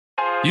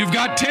You've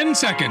got 10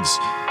 seconds.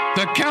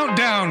 The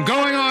countdown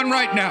going on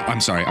right now. I'm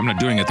sorry, I'm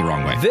not doing it the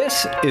wrong way.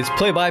 This is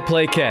Play by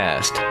Play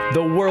Cast,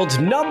 the world's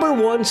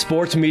 #1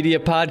 sports media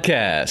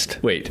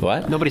podcast. Wait,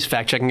 what? Nobody's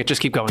fact-checking it.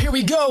 Just keep going. Here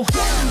we go.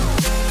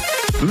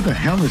 Who the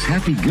hell is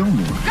Happy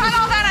Gilmore? Got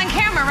all that on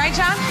camera, right,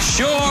 John?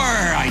 Sure,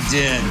 I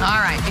did.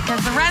 All right,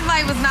 because the red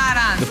light was not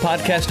on. The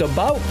podcast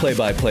about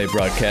play-by-play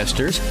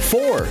broadcasters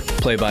for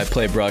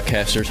play-by-play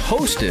broadcasters,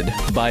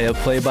 hosted by a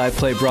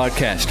play-by-play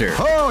broadcaster.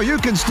 Oh, you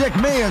can stick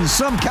me in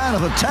some kind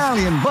of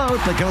Italian boat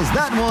because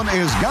that one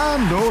is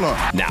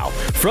gondola. Now,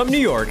 from New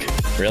York,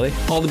 really?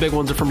 All the big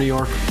ones are from New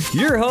York.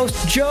 Your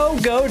host, Joe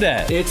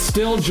Godet. It's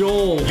still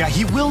Joel. Yeah,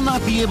 he will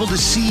not be able to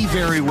see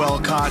very well,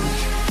 Cotton.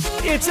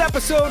 It's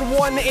episode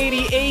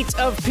 188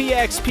 of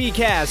PXP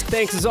Cast.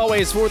 Thanks as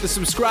always for the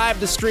subscribe,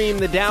 the stream,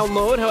 the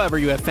download, however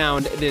you have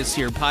found this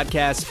here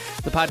podcast.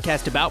 The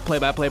podcast about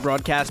play-by-play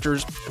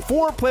broadcasters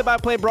for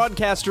play-by-play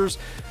broadcasters,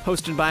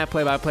 hosted by a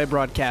play-by-play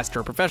broadcaster.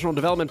 A professional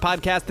development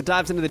podcast that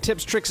dives into the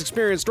tips, tricks,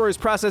 experience, stories,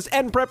 process,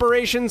 and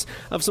preparations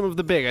of some of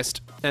the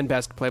biggest and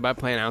best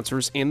play-by-play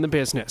announcers in the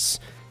business.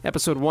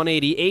 Episode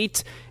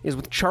 188 is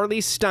with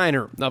Charlie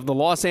Steiner of the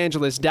Los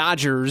Angeles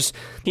Dodgers.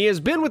 He has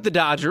been with the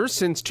Dodgers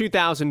since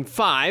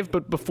 2005,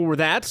 but before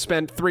that,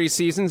 spent 3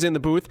 seasons in the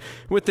booth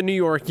with the New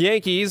York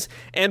Yankees,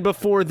 and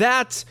before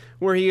that,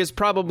 where he is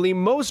probably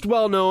most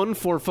well known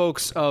for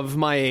folks of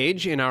my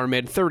age, in our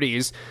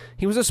mid-30s,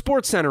 he was a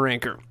SportsCenter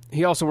anchor.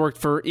 He also worked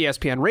for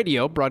ESPN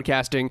Radio,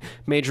 broadcasting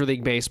Major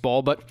League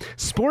Baseball, but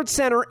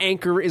SportsCenter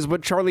anchor is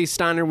what Charlie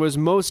Steiner was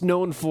most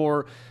known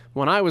for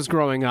when I was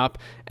growing up,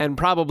 and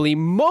probably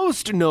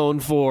most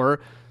known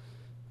for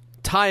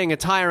tying a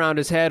tie around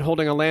his head,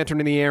 holding a lantern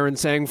in the air, and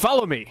saying,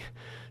 "Follow me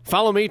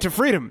to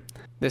freedom."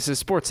 This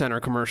is SportsCenter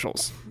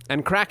commercials.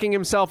 And cracking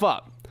himself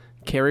up,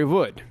 Kerry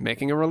Wood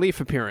making a relief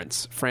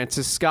appearance,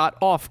 Francis Scott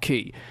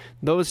off-key,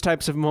 those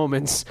types of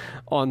moments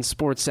on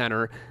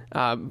SportsCenter.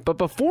 But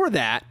before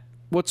that,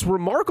 What's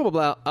remarkable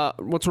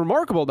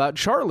about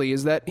Charlie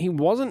is that he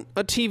wasn't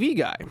a TV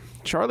guy.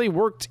 Charlie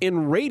worked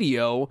in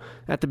radio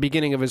at the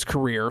beginning of his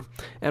career,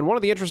 and one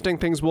of the interesting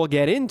things we'll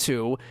get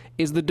into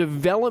is the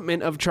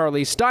development of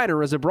Charlie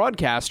Steiner as a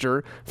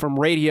broadcaster from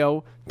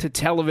radio to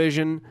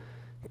television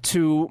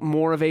to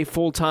more of a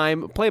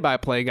full-time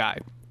play-by-play guy.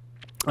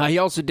 He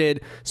also did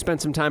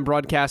spend some time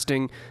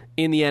broadcasting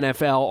in the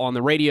NFL on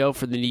the radio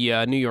for the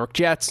New York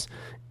Jets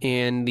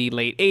in the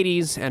late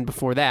 80s, and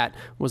before that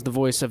was the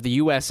voice of the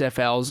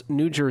USFL's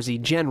New Jersey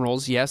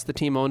Generals, yes, the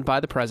team owned by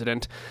the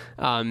president.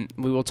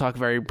 We will talk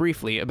very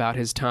briefly about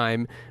his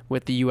time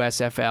with the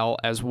USFL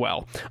as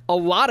well. A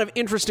lot of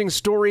interesting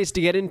stories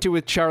to get into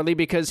with Charlie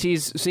because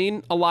he's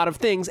seen a lot of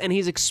things, and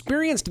he's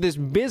experienced this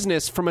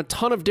business from a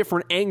ton of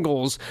different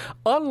angles,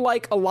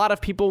 unlike a lot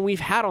of people we've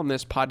had on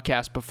this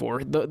podcast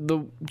before.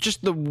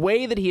 Just the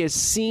way that he has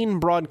seen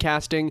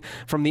broadcasting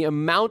from the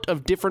amount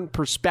of different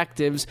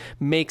perspectives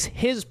makes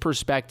his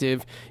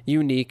perspective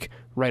unique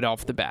right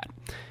off the bat.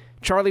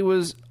 Charlie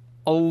was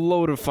a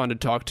load of fun to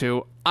talk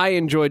to. I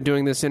enjoyed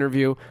doing this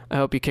interview. I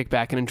hope you kick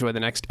back and enjoy the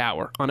next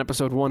hour on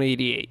episode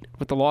 188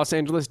 with the Los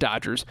Angeles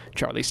Dodgers,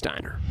 Charlie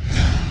Steiner.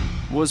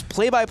 Was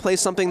play-by-play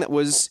something that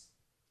was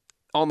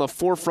on the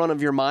forefront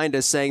of your mind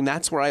as saying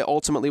that's where I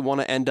ultimately want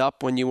to end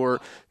up when you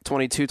were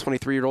 22,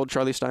 23-year-old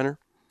Charlie Steiner?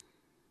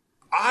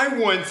 I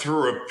went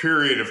through a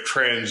period of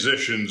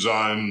transitions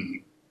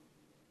on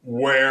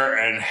where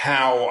and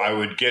how I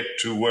would get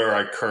to where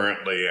I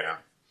currently am.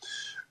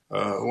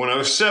 When I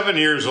was 7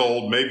 years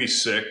old, maybe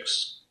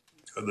 6,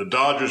 the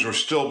Dodgers were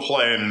still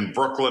playing in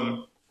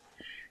Brooklyn,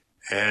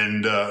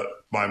 and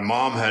my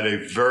mom had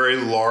a very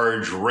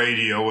large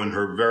radio in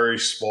her very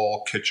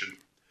small kitchen.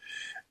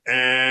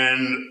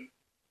 And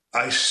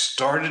I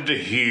started to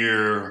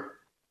hear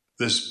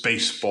this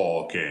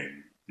baseball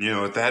game. You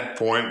know, at that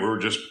point, we were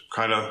just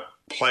kind of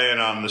playing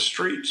on the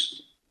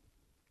streets.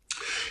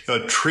 A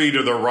tree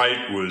to the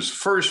right was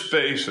first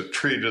base, a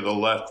tree to the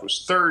left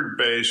was third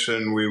base,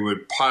 and we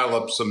would pile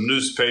up some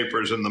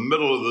newspapers in the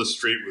middle of the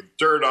street with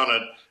dirt on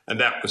it,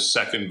 and that was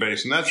second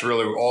base. And that's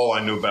really all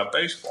I knew about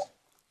baseball.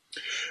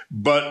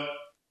 But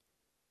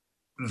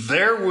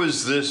there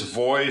was this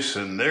voice,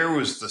 and there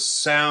was the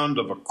sound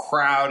of a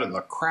crowd and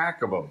the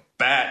crack of a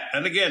bat.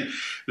 And again,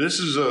 this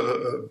is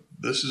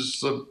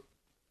the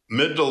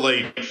mid to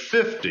late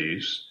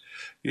 50s.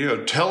 You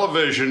know,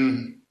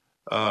 television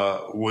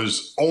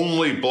was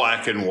only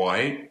black and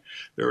white.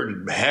 There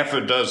were half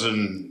a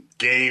dozen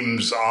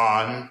games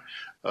on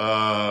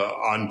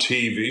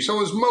TV, so it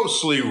was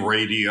mostly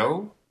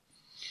radio.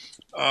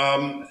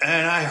 And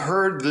I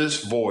heard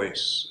this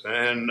voice,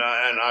 and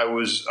I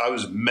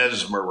was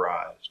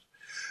mesmerized.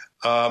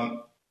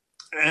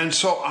 And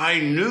so I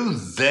knew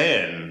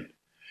then,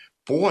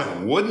 boy,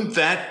 wouldn't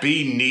that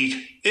be neat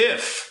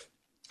if.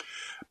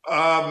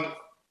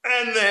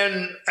 And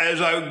then as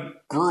I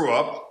grew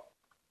up,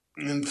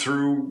 and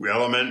through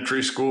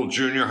elementary school,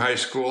 junior high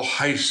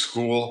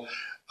school,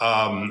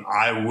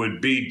 I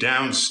would be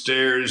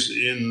downstairs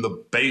in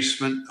the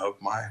basement of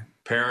my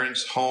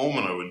parents' home,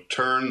 and I would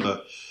turn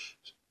the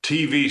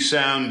TV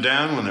sound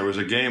down when there was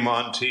a game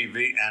on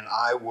TV, and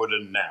I would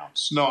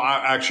announce. No,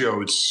 I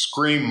would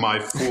scream my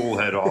fool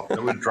head off.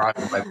 It would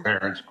drive my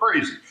parents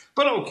crazy,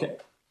 but okay.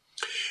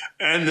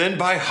 And then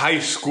by high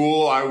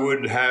school, I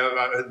would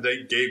have,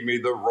 they gave me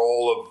the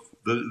role of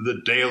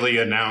the daily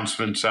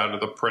announcements out of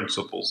the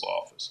principal's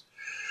office.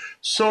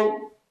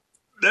 So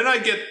then I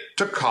get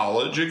to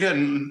college.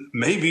 Again,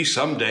 maybe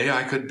someday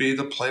I could be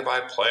the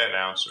play-by-play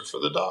announcer for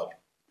the Dodgers.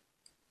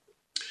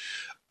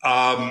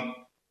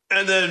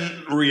 And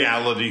then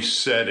reality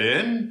set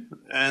in.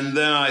 And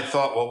then I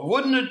thought, well,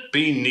 wouldn't it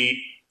be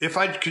neat if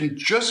I can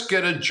just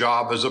get a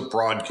job as a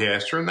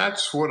broadcaster? And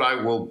that's what I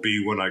will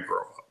be when I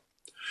grow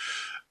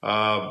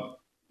up.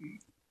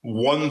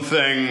 One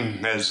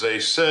thing, as they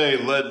say,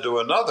 led to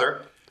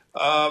another.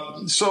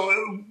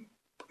 So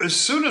as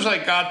soon as I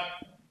got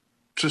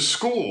to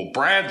school,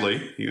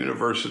 Bradley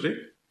University,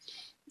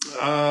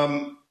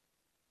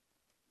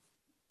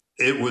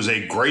 it was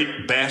a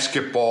great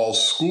basketball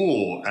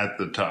school at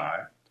the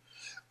time.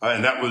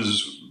 And that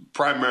was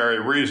primary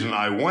reason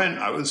I went.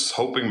 I was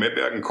hoping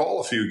maybe I can call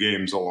a few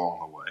games along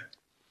the way.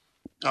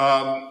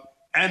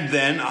 And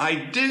then I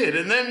did.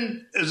 And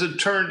then, as it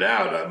turned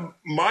out,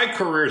 my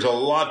career is a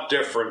lot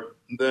different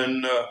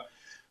than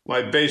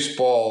my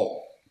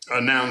baseball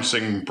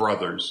announcing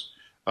brothers.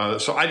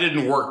 So I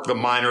didn't work the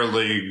minor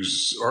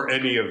leagues or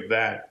any of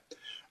that.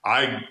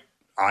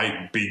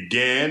 I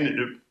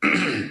began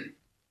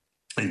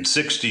in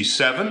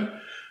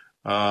 67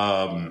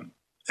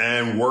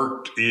 and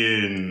worked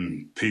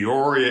in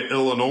Peoria,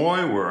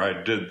 Illinois, where I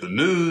did the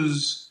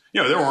news.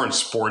 You know, there weren't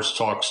sports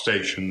talk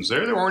stations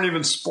there. There weren't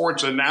even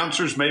sports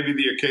announcers, maybe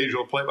the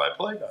occasional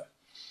play-by-play guy.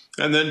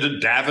 And then to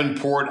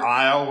Davenport,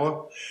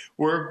 Iowa,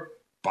 where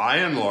by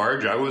and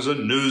large I was a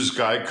news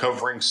guy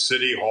covering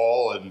City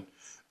Hall and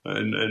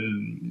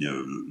you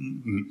know,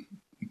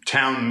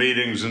 town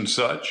meetings and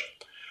such.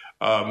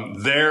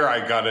 There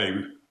I got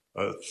a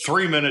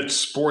 3-minute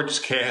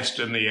sportscast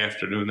in the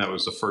afternoon. That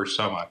was the first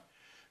time I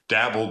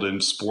dabbled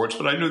in sports,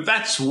 but I knew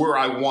that's where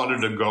I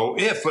wanted to go.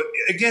 But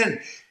again,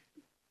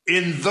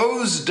 in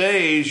those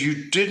days,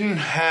 you didn't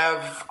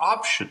have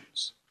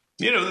options.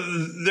 You know,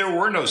 there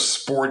were no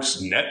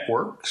sports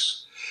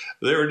networks.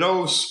 There were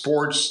no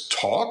sports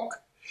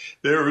talk.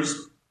 There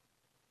was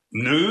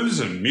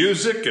news and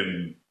music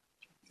and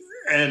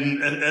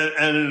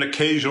an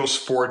occasional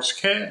sports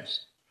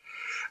cast.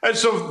 And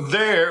so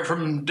there,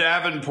 from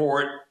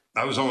Davenport,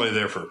 I was only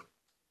there for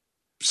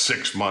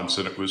 6 months,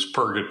 and it was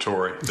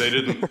purgatory.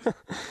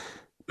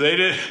 They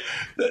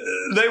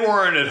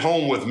weren't at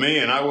home with me,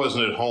 and I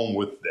wasn't at home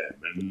with them.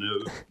 And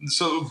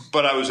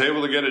but I was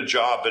able to get a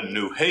job in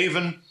New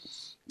Haven,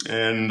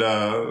 and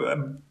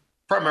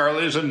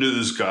primarily as a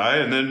news guy.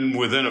 And then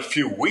within a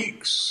few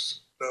weeks,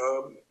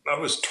 I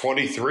was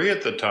 23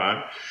 at the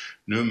time.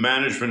 New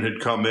management had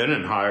come in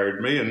and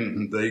hired me,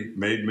 and they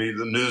made me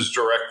the news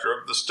director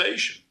of the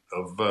station.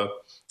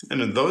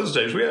 And in those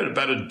days, we had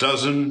about a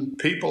dozen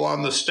people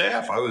on the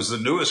staff. I was the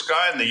newest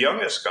guy and the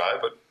youngest guy,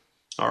 but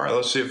all right,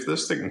 let's see if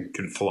this thing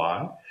can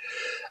fly.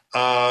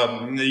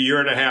 A year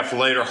and a half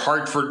later,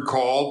 Hartford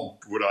called.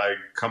 Would I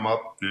come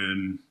up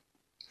and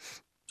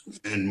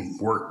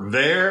work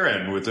there?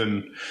 And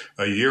within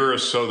a year or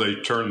so, they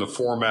turned the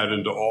format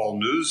into all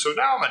news. So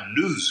now I'm a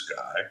news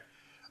guy.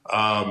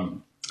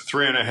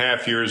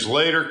 3.5 years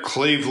later,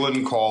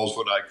 Cleveland calls.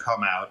 Would I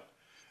come out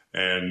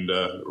and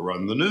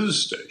run the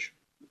news station?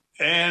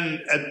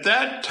 And at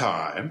that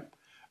time,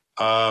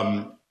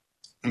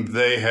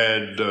 they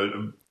had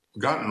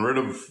gotten rid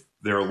of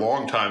their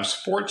longtime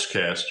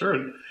sportscaster.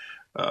 And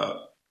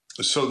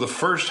so the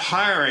first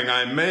hiring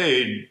I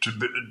made to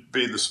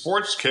be the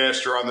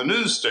sportscaster on the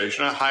news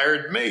station, I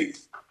hired me.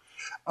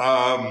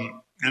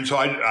 And so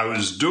I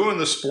was doing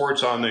the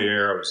sports on the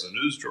air. I was the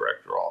news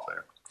director off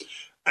air.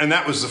 And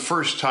that was the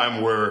first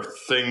time where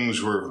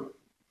things were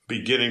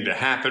beginning to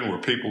happen, where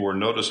people were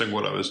noticing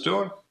what I was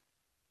doing.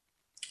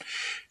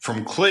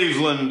 From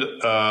Cleveland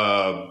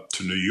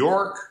to New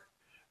York,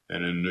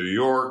 and in New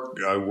York,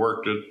 I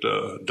worked at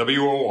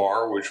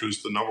WOR, which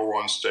was the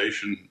 #1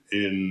 station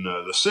in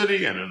the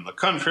city and in the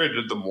country. I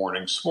did the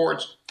morning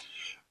sports.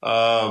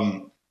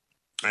 And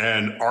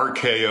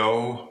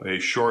RKO, a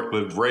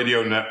short-lived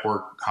radio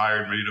network,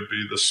 hired me to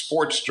be the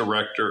sports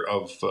director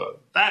of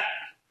that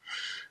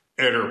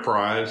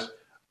enterprise.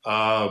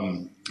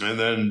 And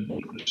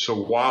then, so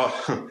while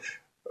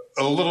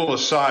a little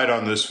aside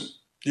on this,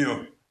 you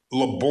know,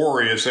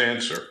 laborious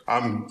answer,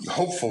 I'm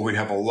hopeful we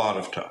have a lot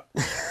of time.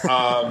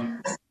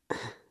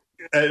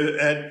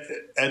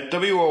 At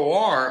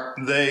WOR,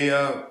 they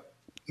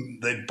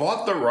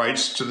bought the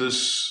rights to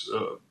this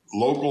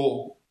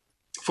local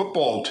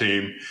football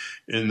team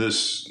in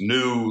this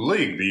new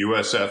league, the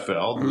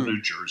USFL, the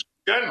New Jersey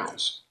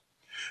Generals,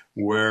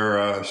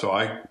 where so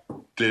I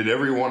did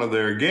every one of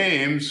their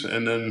games.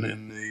 And then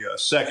in the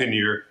second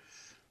year,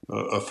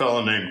 a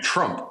fellow named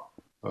Trump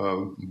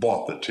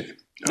bought the team.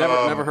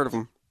 Never heard of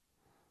him.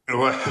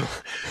 Well,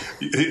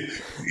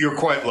 you're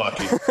quite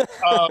lucky.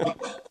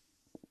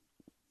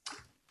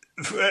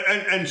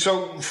 and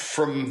so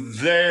from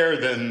there,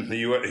 then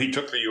he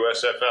took the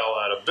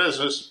USFL out of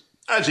business,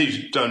 as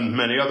he's done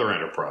many other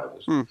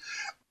enterprises.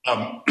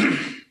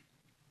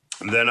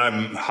 Then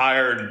I'm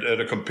hired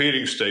at a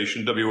competing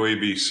station,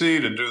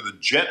 WABC, to do the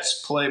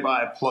Jets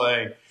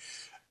play-by-play,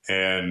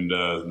 and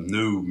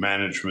new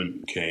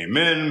management came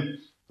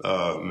in,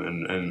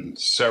 and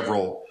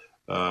several,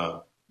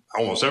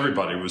 almost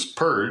everybody was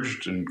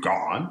purged and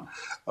gone.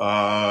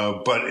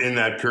 But in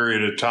that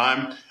period of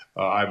time,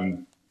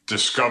 I'm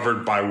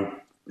discovered by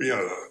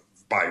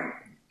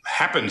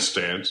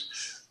happenstance.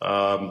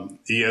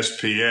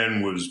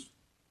 ESPN was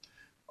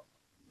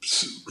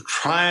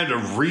trying to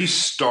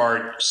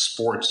restart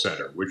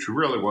SportsCenter, which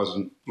really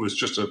was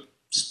just a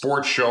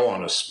sports show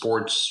on a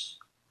sports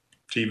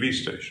TV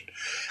station.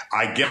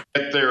 I get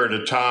there at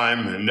a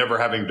time, and never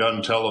having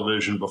done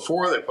television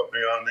before, they put me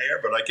on the air,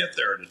 but I get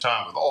there at a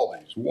time with all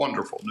these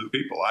wonderful new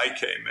people. I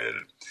came in,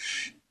 and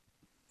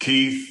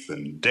Keith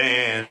and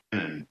Dan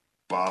and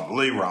Bob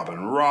Lee,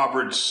 Robin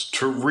Roberts,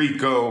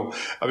 Tirico.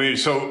 I mean,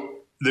 so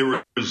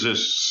there was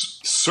this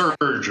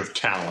surge of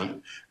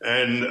talent,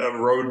 and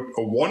rode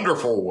a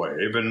wonderful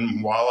wave.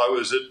 And while I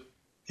was at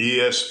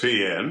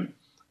ESPN,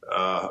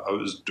 I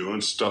was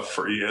doing stuff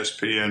for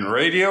ESPN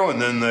Radio,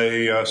 and then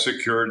they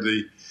secured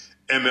the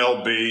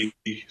MLB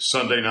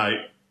Sunday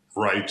night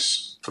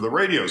rights for the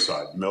radio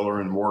side.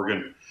 Miller and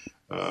Morgan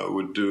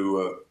would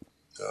do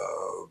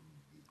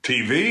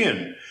TV,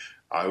 and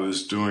I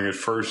was doing it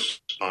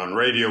first on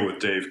radio with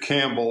Dave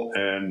Campbell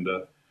and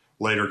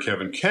later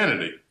Kevin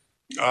Kennedy.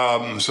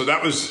 So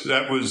that was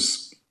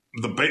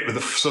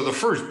the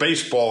first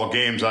baseball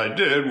games I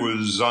did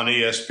was on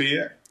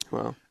ESPN.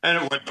 Wow.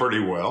 And it went pretty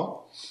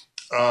well.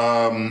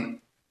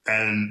 And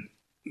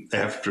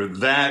after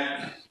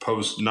that,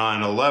 post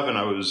 9/11,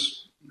 I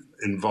was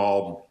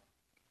involved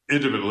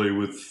intimately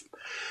with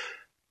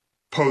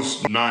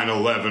post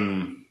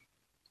 9/11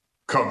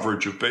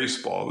 coverage of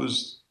baseball. It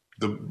was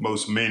the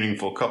most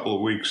meaningful couple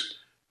of weeks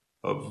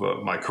of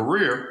my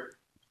career.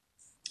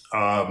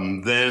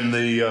 Then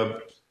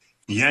the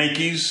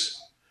Yankees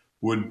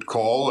would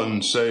call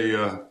and say,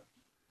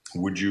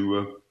 would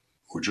you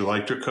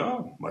like to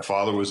come? My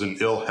father was in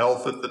ill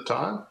health at the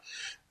time,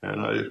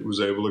 and I was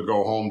able to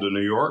go home to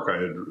New York. I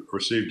had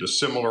received a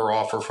similar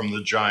offer from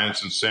the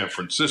Giants in San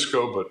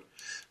Francisco, but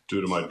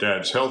due to my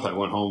dad's health, I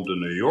went home to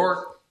New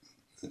York.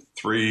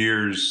 3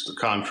 years, the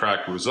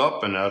contract was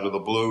up, and out of the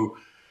blue,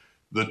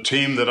 the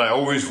team that I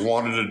always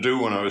wanted to do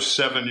when I was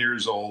 7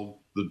 years old,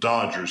 the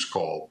Dodgers,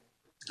 called.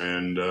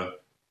 And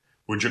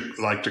would you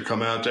like to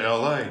come out to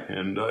L.A.?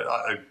 And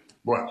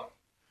well,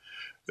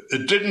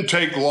 it didn't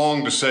take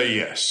long to say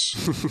yes.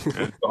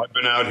 And I've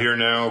been out here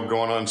now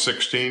going on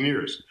 16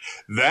 years.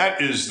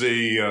 That is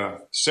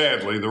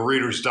sadly, the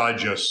Reader's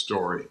Digest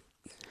story.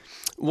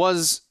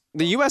 Was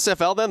the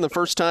USFL then the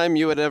first time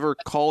you had ever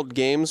called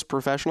games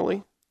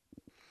professionally?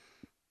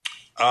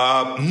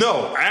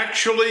 No,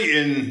 actually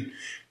in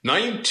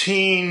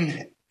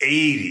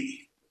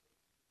 1980,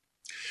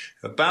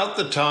 about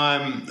the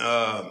time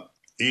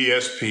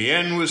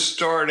ESPN was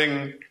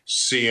starting,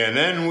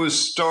 CNN was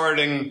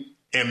starting,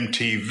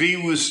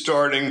 MTV was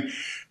starting,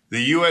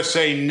 the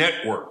USA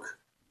Network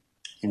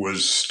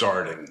was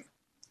starting.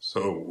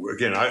 So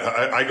again,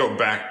 I go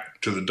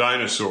back to the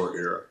dinosaur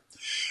era.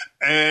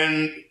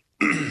 And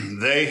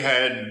they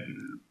had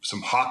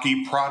some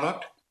hockey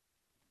product.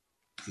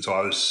 So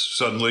I was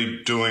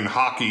suddenly doing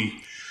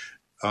hockey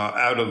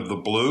out of the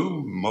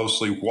blue,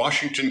 mostly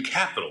Washington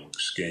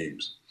Capitals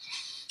games.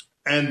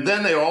 And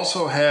then they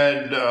also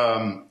had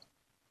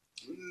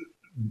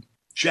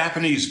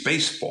Japanese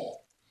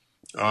baseball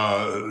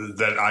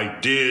that I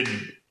did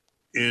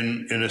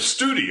in a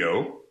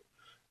studio,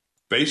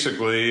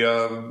 basically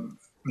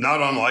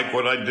not unlike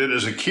what I did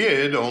as a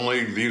kid,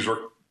 only these were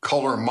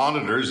color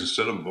monitors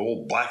instead of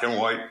old black and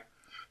white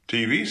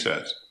TV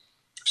sets.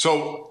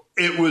 So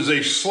it was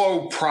a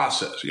slow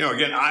process. You know,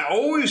 again, I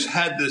always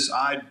had this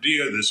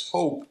idea, this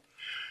hope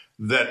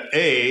that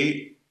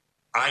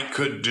I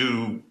could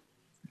do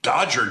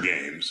Dodger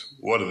games.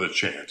 What are the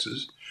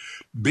chances?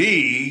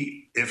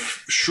 B,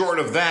 if short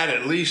of that,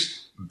 at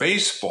least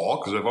baseball,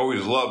 because I've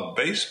always loved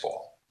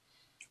baseball.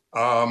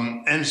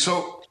 And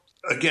so,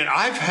 again,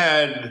 I've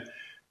had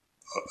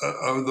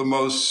the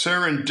most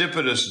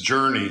serendipitous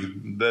journey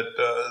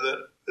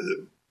that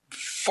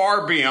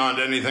far beyond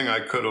anything I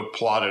could have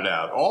plotted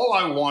out. All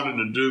I wanted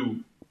to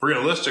do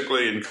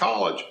realistically in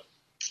college,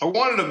 I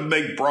wanted to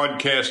make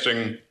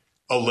broadcasting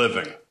a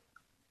living.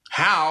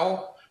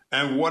 How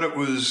and what it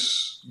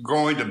was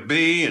going to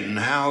be and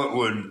how it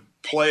would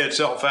play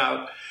itself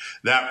out,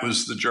 that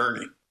was the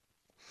journey.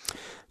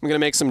 I'm going to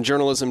make some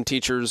journalism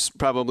teachers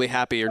probably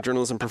happy, or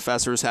journalism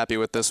professors happy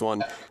with this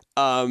one.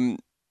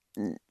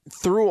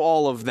 Through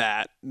all of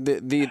that,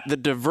 the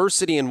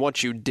diversity in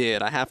what you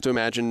did, I have to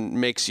imagine,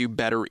 makes you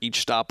better each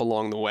stop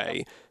along the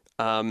way.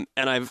 And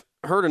I've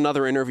heard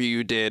another interview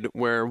you did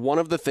where one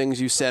of the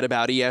things you said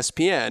about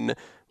ESPN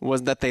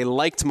was that they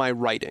liked my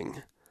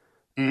writing.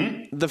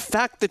 Mm-hmm. The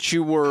fact that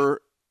you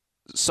were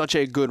such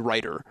a good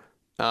writer,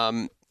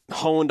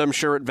 honed, I'm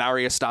sure, at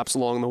various stops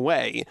along the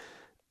way.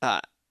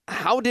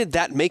 How did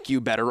that make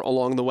you better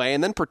along the way?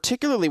 And then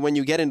particularly when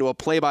you get into a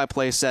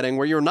play-by-play setting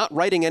where you're not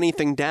writing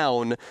anything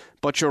down,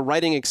 but you're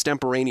writing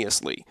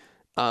extemporaneously.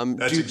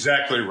 That's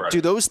exactly right. Do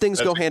those things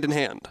go hand in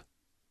hand?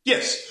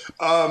 Yes,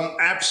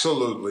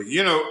 absolutely.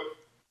 You know,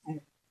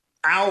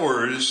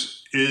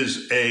 ours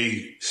is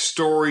a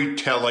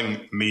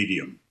storytelling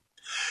medium.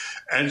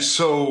 And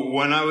so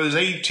when I was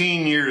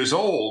 18 years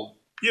old,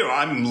 you know,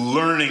 I'm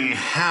learning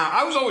how.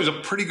 I was always a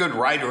pretty good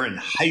writer in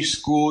high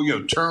school, you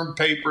know, term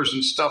papers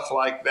and stuff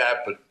like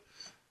that, but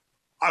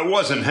I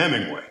wasn't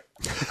Hemingway.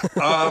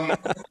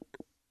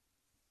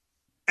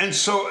 And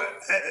so,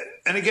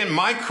 and again,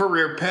 my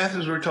career path,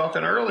 as we were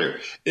talking earlier,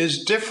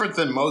 is different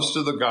than most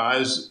of the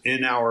guys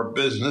in our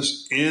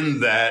business in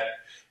that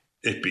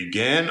it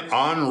began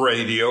on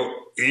radio,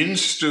 in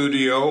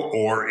studio,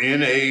 or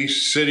in a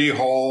city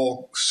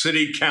hall,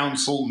 city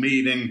council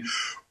meeting,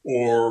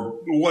 or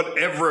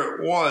whatever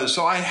it was.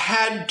 So I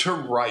had to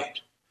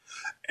write.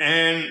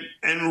 And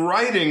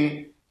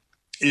writing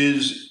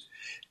is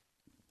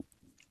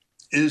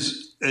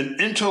an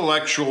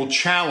intellectual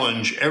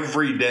challenge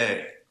every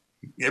day.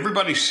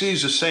 Everybody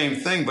sees the same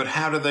thing, but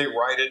how do they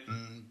write it?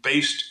 And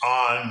based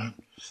on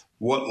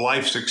what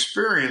life's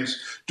experience,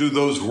 do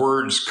those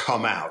words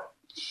come out?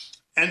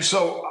 And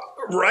so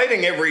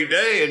writing every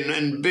day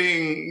and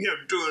being, you know,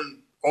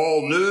 doing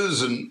all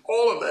news and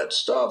all of that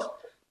stuff,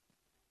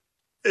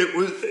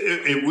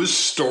 it was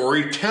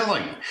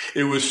storytelling.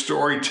 It was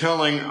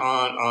storytelling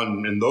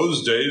on in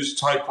those days,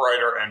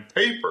 typewriter and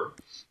paper,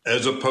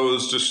 as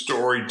opposed to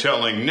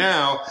storytelling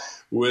now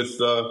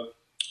with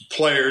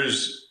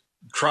players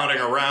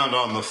trotting around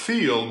on the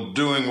field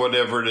doing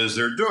whatever it is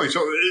they're doing.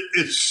 So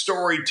it's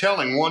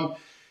storytelling. One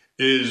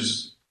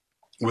is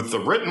with the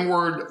written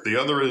word, the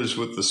other is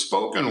with the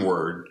spoken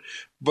word.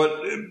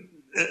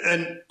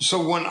 And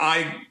so when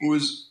I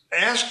was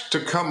asked to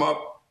come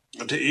up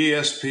to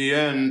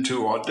ESPN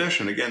to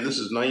audition, again, this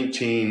is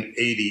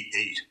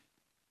 1988.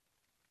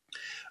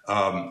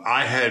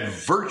 I had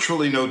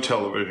virtually no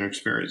television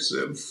experience.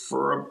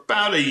 For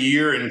about a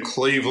year in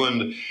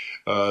Cleveland,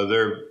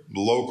 their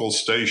local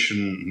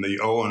station, the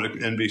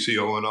NBC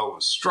O&O,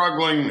 was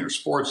struggling. Their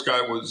sports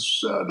guy was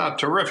not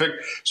terrific.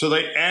 So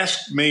they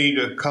asked me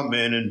to come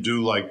in and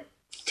do like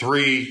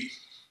 3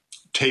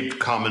 taped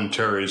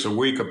commentaries a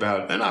week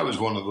about it. And I was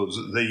one of those,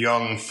 the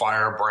young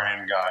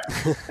firebrand guy.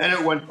 And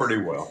it went pretty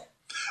well.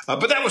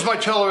 But that was my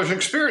television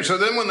experience. So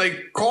then when they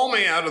called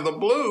me out of the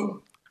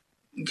blue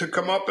to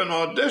come up and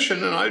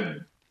audition, and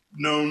I'd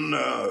known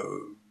a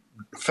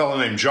fellow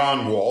named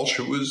John Walsh,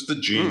 who was the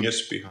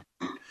genius behind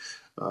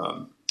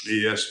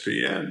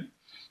ESPN.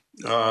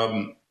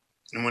 And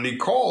when he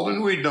called,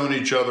 and we'd known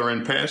each other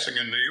in passing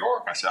in New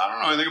York, I said, I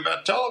don't know anything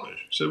about television.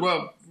 He said,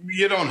 well,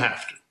 you don't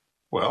have to.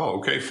 Well,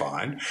 okay,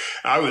 fine.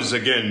 I was,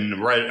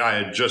 again, I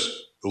had just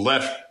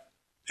left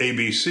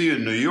ABC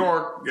in New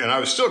York, and I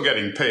was still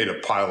getting paid a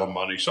pile of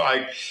money. So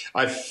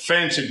I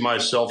fancied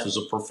myself as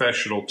a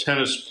professional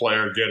tennis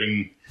player,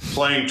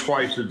 playing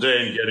twice a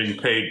day and getting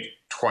paid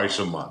twice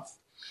a month.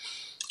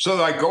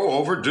 So I go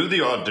over, do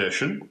the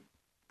audition,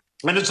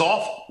 and it's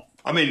awful.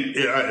 I mean,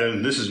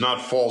 and this is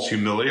not false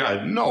humility. I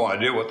had no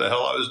idea what the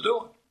hell I was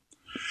doing.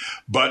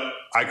 But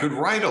I could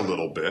write a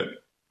little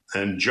bit,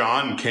 and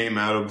John came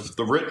out of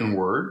the written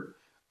word,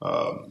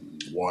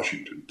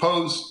 Washington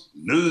Post,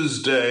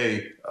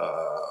 Newsday,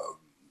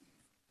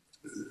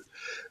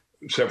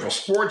 several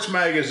sports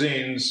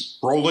magazines,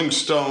 Rolling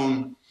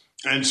Stone.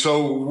 And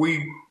so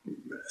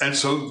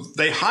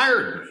they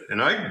hired me.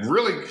 And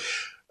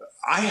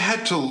I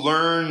had to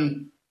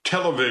learn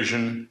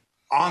television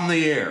on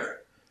the air.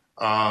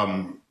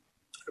 And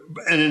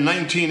in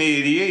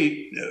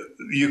 1988,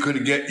 you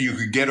could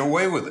get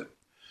away with it.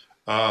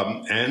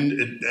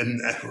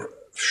 And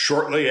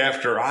shortly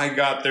after I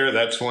got there,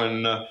 that's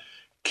when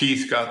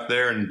Keith got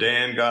there and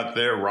Dan got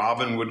there.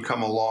 Robin would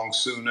come along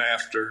soon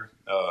after.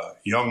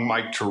 Young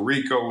Mike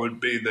Tirico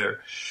would be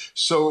there.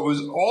 So it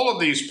was all of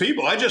these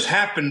people. I just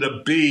happened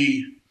to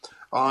be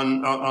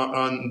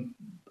on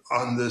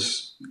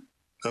this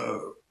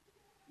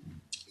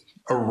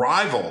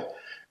arrival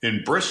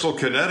in Bristol,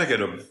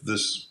 Connecticut, of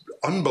this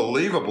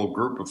unbelievable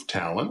group of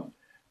talent.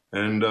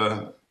 And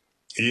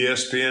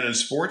ESPN and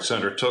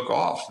SportsCenter took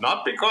off.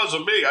 Not because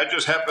of me. I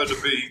just happened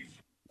to be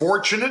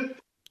fortunate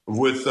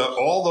with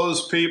all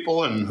those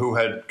people and who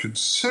had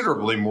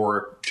considerably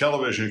more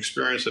television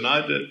experience than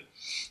I did.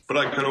 But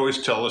I could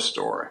always tell a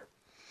story.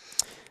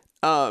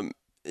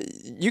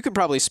 You could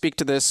probably speak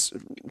to this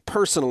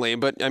personally,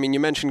 but I mean, you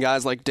mentioned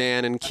guys like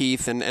Dan and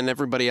Keith and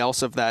everybody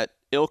else of that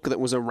ilk that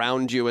was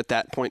around you at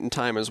that point in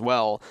time as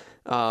well.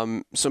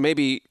 So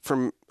maybe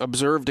from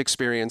observed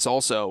experience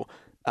also,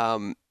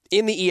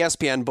 in the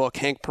ESPN book,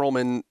 Hank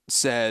Perlman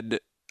said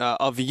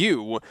of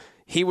you,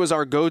 he was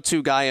our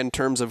go-to guy in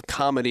terms of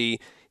comedy.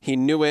 He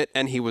knew it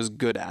and he was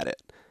good at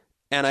it.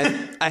 And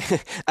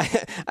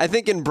I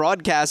think in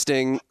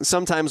broadcasting,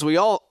 sometimes we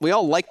all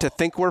like to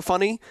think we're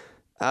funny,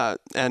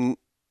 and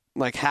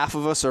like half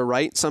of us are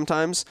right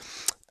sometimes.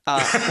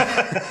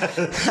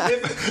 If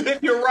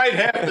you're right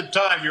half the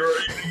time,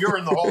 you're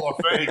in the Hall of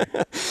Fame.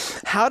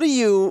 How do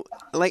you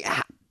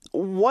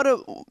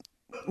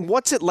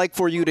what's it like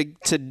for you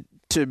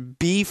to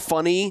be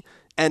funny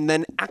and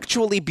then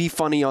actually be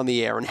funny on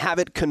the air and have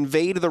it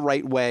conveyed the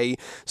right way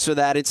so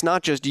that it's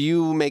not just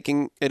you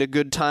making it a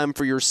good time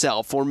for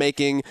yourself or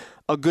making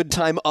a good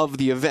time of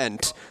the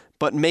event,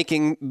 but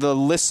making the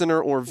listener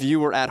or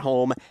viewer at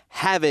home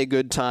have a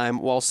good time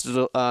while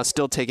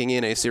still taking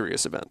in a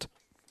serious event?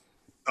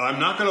 I'm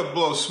not going to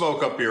blow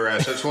smoke up your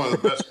ass. That's one of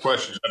the best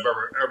questions I've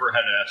ever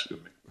had asked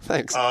of me.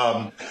 Thanks.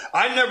 I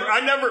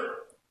never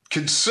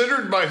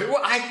considered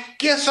I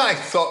guess I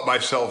thought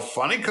myself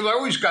funny because I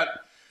always got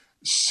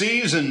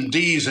C's and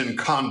D's in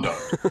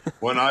conduct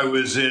when I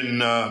was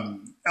in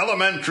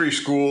elementary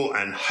school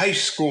and high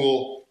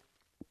school.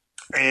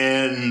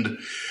 And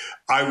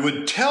I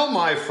would tell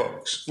my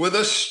folks with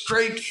a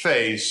straight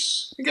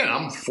face, again,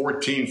 I'm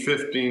 14,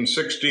 15,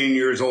 16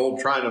 years old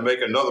trying to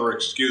make another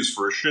excuse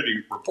for a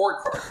shitty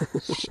report card,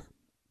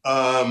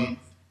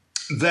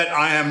 that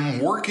I am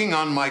working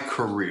on my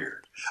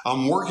career.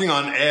 I'm working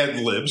on ad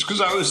libs because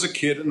I was the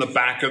kid in the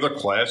back of the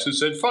class who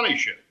said funny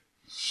shit.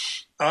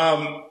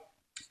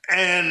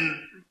 And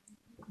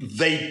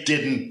they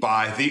didn't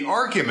buy the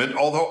argument,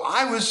 although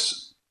I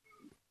was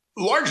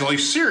largely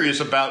serious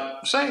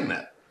about saying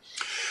that.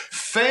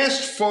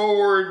 Fast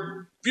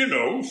forward,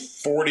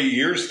 40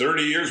 years,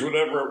 30 years,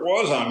 whatever it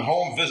was, I'm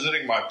home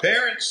visiting my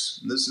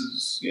parents. This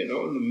is, in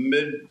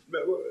the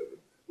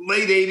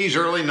late 80s,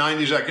 early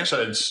 90s. I guess I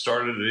had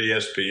started at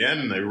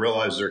ESPN and they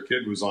realized their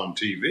kid was on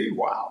TV.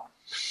 Wow.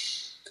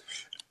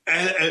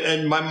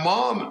 And my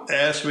mom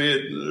asked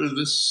me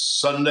this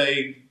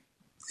Sunday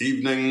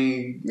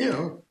evening,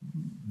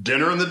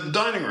 dinner in the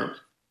dining room.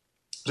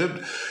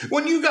 Said,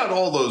 when you got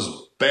all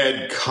those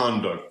bad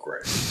conduct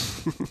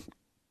grades,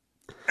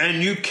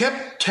 and you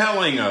kept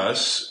telling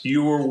us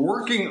you were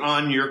working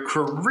on your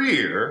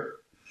career,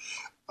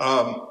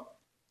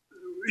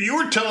 you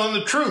were telling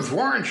the truth,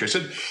 weren't you? I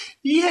said,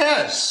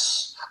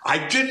 yes.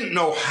 I didn't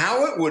know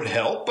how it would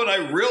help, but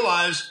I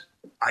realized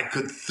I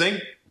could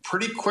think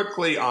pretty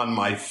quickly on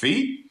my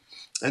feet,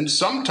 and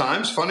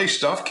sometimes funny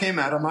stuff came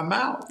out of my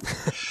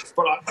mouth.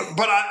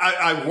 But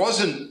I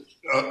wasn't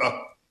a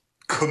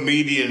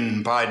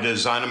comedian by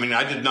design. I mean,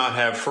 I did not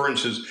have, for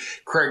instance,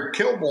 Craig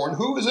Kilborn,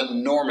 who is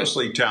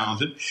enormously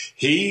talented.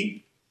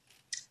 He,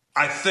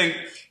 I think,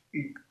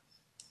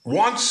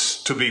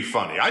 wants to be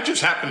funny.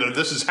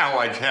 This is how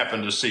I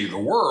happen to see the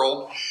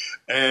world.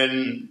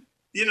 And,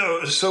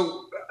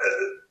 so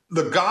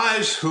the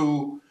guys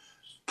who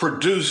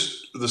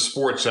produced the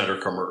Sports Center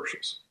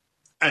commercials,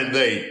 and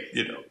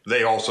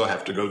they also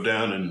have to go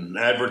down in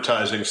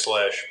advertising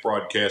 /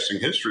 broadcasting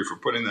history for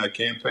putting that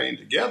campaign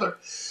together.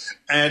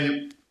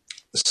 And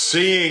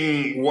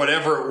seeing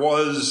whatever it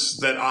was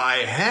that I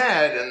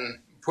had and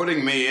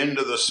putting me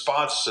into the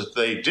spots that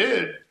they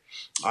did,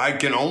 I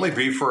can only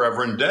be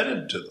forever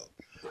indebted to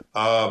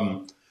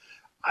them.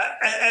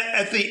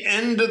 At the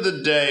end of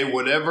the day,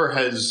 whatever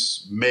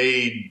has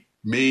made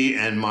me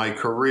and my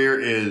career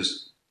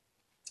is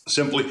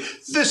simply,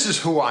 this is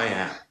who I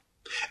am.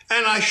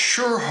 And I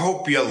sure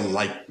hope you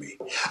like me.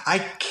 I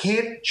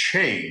can't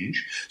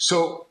change.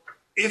 So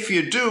if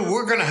you do,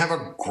 we're going to have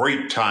a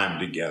great time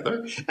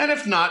together. And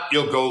if not,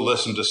 you'll go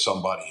listen to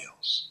somebody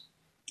else.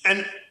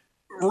 And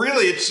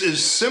really, it's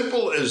as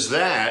simple as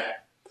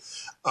that.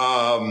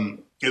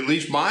 At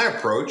least my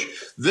approach.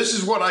 This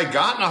is what I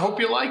got, and I hope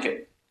you like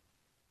it.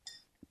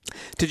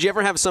 Did you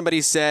ever have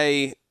somebody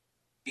say,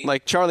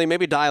 like, Charlie,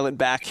 maybe dial it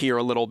back here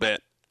a little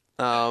bit?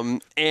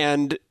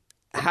 And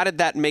how did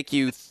that make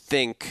you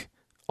think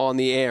on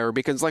the air?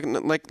 Because, like,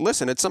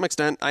 listen, at some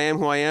extent, I am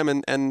who I am,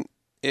 and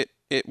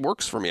it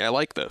works for me. I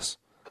like this.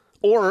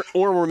 Or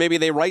maybe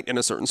they write in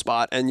a certain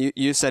spot, and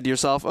you said to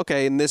yourself,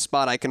 okay, in this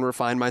spot I can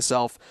refine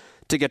myself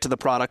to get to the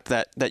product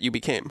that you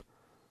became.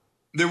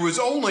 There was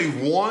only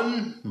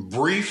one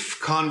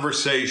brief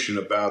conversation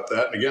about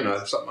that. And again,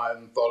 that's something I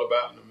hadn't thought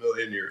about in a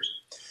million years.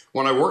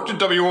 When I worked at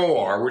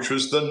WOR, which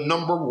was the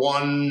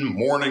 #1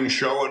 morning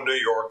show in New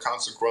York,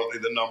 consequently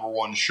the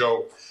 #1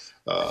 show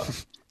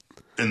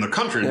in the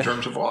country in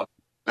terms of audience.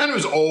 And it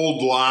was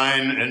old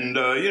line, and,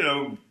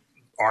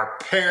 our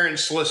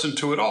parents listened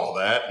to it, all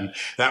that. And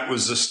that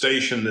was the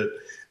station that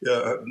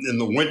in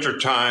the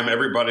wintertime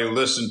everybody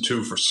listened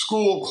to for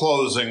school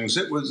closings.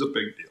 It was a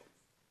big deal.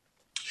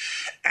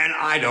 And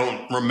I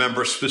don't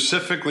remember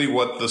specifically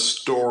what the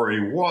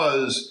story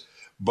was,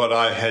 but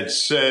I had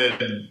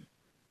said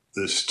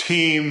this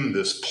team,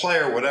 this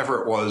player,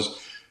 whatever it was,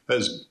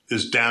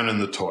 is down in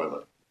the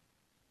toilet.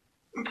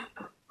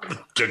 It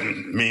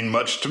didn't mean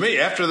much to me.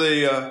 After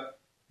the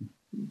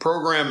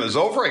program is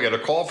over, I get a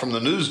call from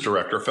the news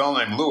director, a fellow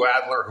named Lou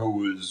Adler,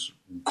 who is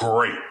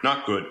great,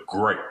 not good,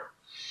 great.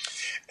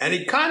 And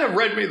he kind of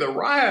read me the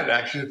riot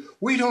action.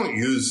 We don't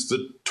use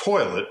the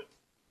toilet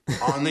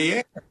on the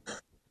air.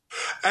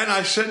 And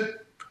I said,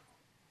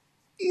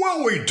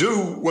 well, we do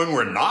when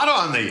we're not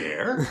on the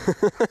air.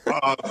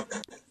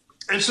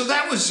 And so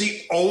that was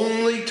the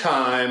only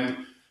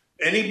time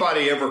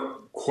anybody ever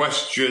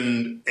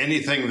questioned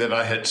anything that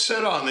I had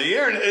said on the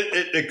air. And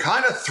it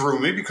kind of threw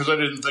me because I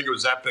didn't think it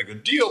was that big a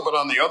deal. But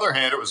on the other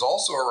hand, it was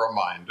also a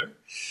reminder.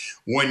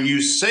 When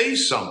you say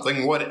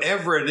something,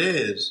 whatever it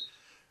is,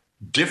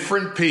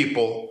 different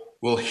people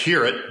will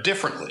hear it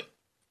differently.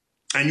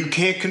 And you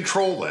can't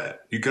control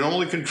that. You can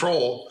only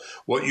control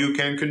what you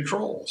can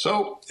control.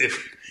 So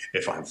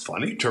if I'm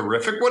funny,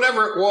 terrific,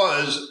 whatever it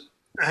was,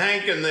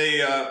 Hank and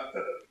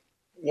the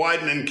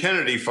Wyden and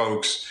Kennedy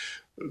folks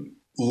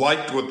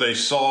liked what they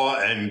saw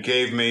and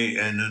gave me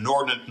an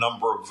inordinate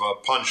number of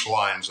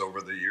punchlines over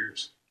the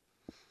years.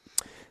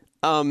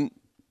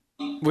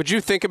 Would you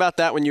think about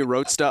that when you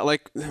wrote stuff,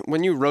 like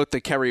when you wrote the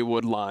Kerry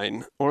Wood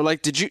line, or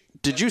like did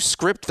you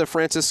script the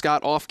Francis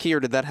Scott off key, or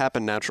did that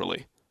happen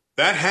naturally?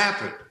 That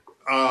happened.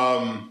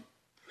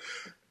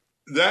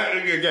 That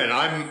again,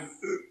 I'm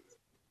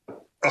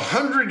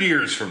 100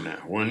 years from now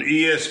when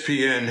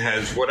ESPN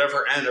has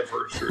whatever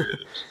anniversary it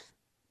is,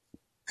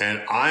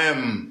 and I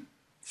am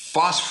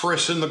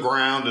phosphorus in the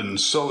ground, and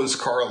so is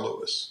Carl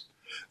Lewis.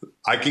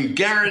 I can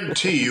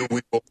guarantee you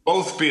we will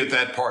both be at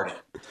that party.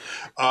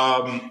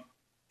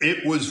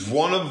 It was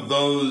one of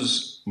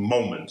those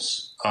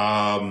moments,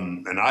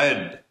 and I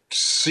had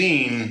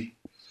seen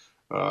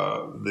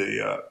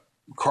the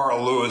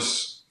Carl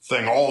Lewis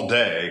thing all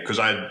day because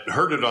I had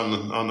heard it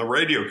on the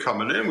radio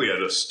coming in. We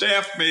had a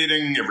staff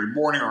meeting every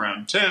morning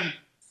around 10.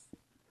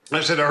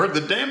 I said, I heard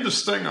the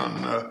damnedest thing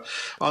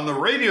on the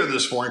radio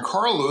this morning.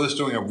 Carl Lewis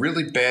doing a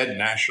really bad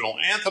national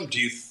anthem. Do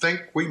you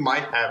think we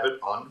might have it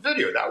on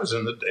video? That was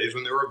in the days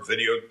when there were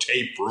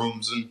videotape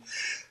rooms and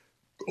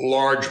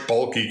large,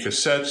 bulky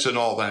cassettes and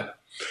all that.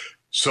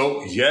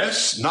 So,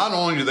 yes, not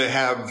only do they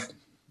have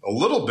a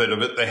little bit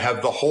of it, they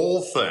have the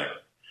whole thing.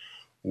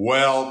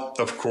 Well,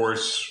 of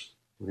course,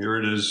 here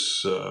it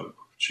is,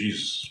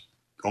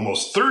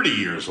 almost 30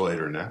 years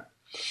later now.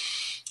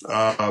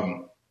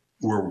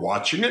 We're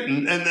watching it,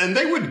 and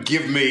they would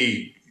give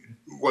me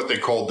what they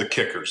called the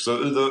kickers,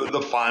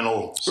 the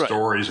final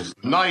stories of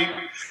the night,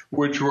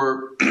 which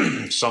were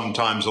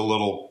sometimes a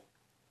little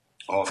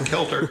off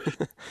kilter.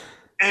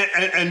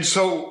 and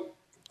so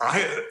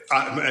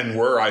and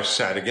where I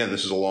sat, again,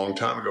 this is a long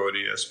time ago at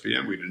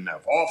ESPN, we didn't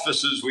have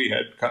offices. We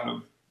had kind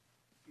of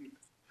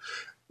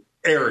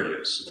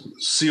areas,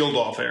 sealed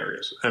off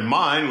areas. And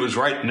mine was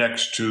right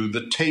next to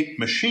the tape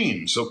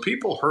machine. So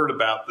people heard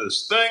about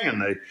this thing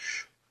and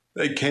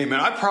they came in.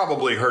 I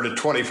probably heard it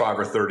 25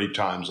 or 30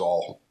 times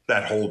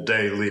that whole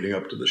day leading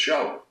up to the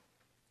show.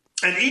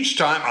 And each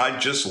time I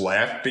just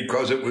laughed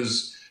because it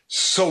was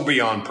so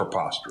beyond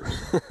preposterous.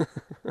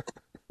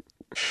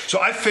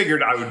 So I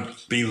figured I would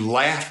be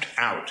laughed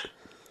out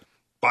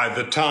by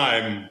the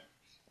time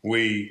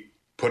we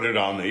put it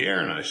on the air.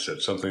 And I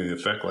said something to the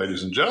effect,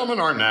 ladies and gentlemen,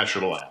 our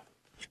national anthem.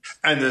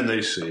 And then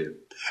they see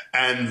it.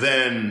 And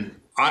then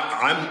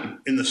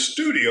I'm in the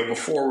studio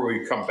before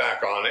we come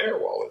back on air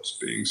while it's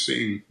being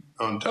seen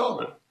on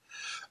television.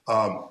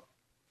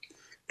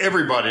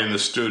 Everybody in the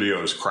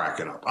studio is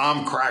cracking up.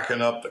 I'm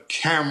cracking up, the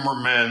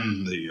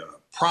cameraman, the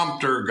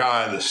prompter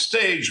guy, the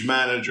stage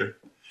manager.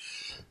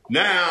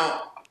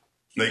 Now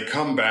they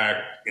come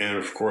back, and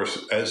of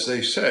course, as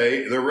they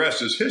say, the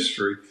rest is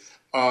history.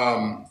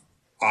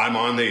 I'm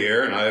on the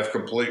air, and I have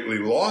completely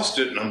lost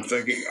it, and I'm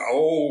thinking,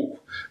 oh,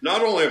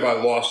 not only have I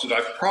lost it,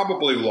 I've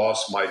probably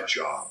lost my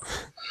job.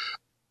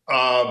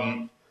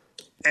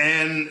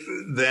 And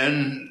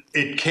then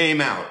it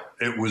came out.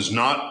 It was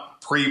not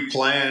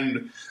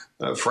pre-planned.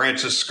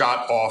 Francis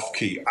Scott off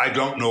key. I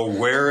don't know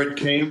where it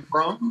came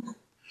from,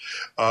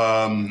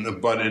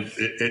 but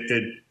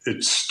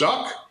it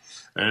stuck.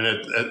 And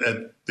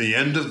at the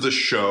end of the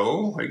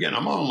show, again,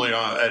 I'm only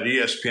at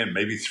ESPN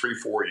maybe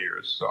 3-4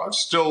 years, so I'm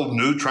still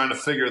new, trying to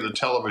figure the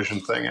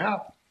television thing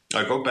out.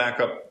 I go back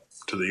up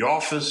to the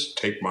office,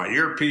 take my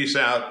earpiece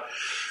out,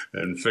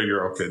 and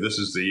figure, okay, this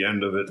is the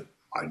end of it.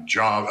 My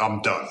job,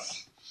 I'm done.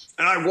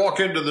 And I walk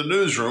into the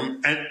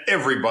newsroom, and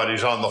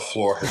everybody's on the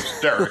floor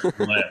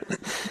hysterically laughing.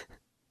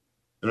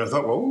 And I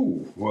thought,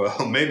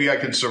 well, maybe I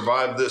can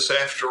survive this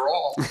after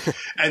all.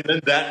 And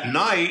then that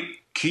night,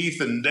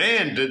 Keith and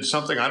Dan did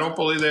something I don't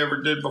believe they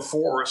ever did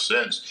before or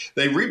since.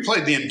 They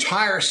replayed the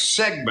entire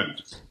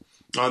segment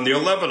on the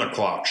 11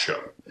 o'clock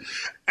show.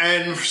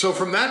 And so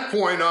from that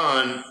point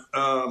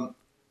on,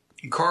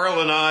 Carl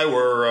and I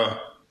were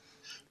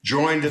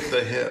joined at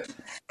the hip.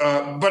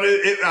 But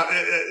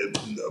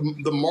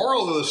the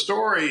moral of the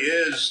story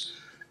is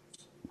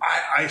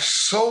I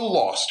so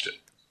lost it.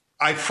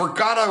 I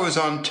forgot I was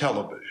on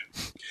television.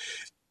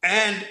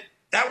 And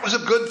that was a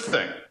good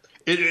thing.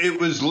 It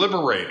was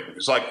liberating.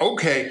 It's like,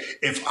 okay,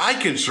 if I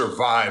can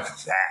survive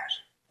that,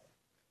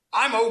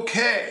 I'm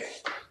okay.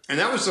 And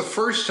that was the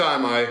first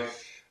time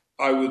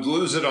I would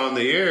lose it on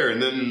the air.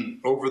 And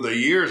then over the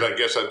years, I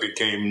guess I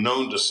became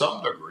known to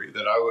some degree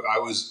that I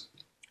was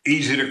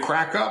easy to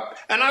crack up.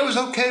 And I was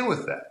okay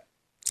with that.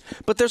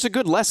 But there's a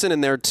good lesson in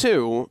there,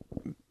 too,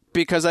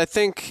 because I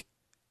think,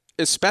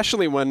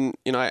 especially when,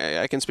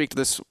 I can speak to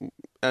this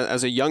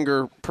as a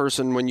younger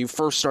person, when you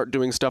first start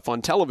doing stuff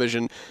on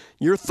television,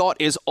 your thought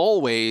is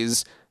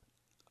always,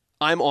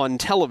 I'm on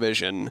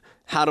television.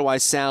 How do I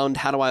sound?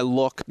 How do I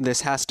look?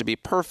 This has to be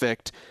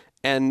perfect.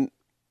 And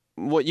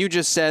what you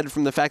just said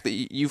from the fact that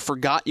you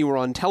forgot you were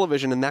on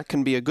television, and that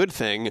can be a good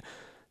thing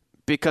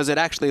because it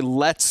actually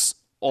lets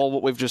all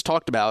what we've just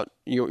talked about,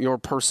 your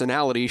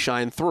personality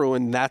shine through,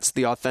 and that's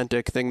the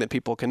authentic thing that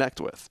people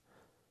connect with.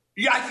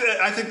 Yeah,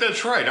 I think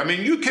that's right. I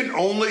mean, you can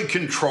only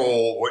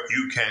control what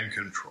you can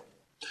control.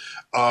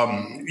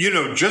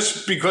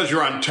 Just because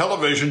you're on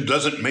television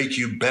doesn't make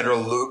you better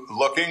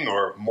looking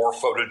or more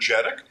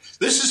photogenic.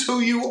 This is who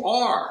you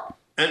are.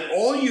 And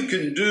all you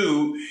can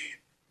do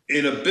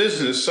in a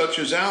business such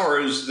as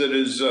ours that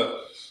is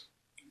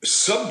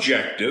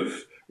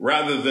subjective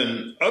rather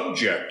than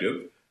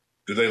objective.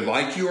 Do they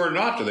like you or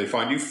not? Do they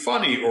find you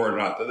funny or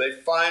not? Do they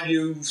find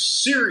you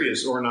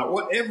serious or not?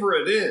 Whatever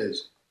it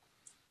is,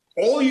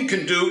 all you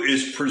can do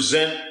is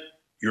present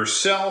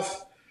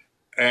yourself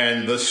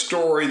and the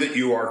story that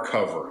you are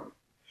covering.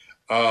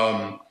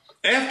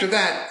 After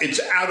that, it's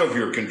out of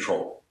your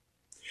control.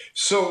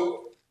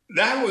 So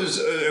that was,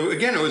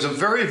 again, it was a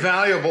very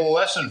valuable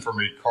lesson for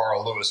me,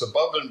 Carl Lewis,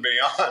 above and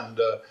beyond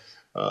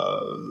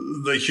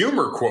the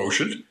humor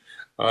quotient.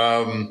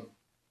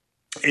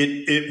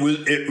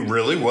 It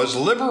really was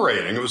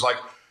liberating. It was like,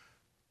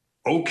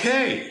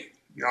 okay,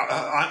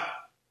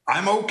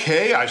 I'm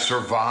okay. I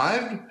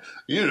survived.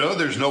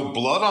 There's no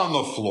blood on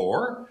the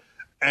floor.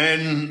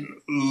 And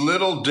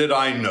little did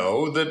I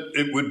know that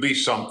it would be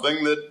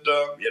something that,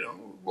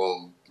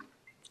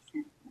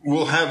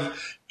 will have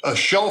a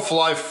shelf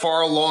life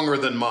far longer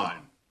than mine.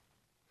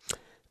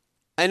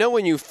 I know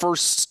when you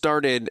first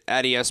started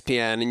at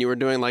ESPN and you were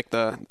doing like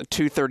the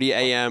 2:30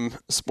 a.m.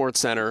 Sports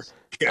Center,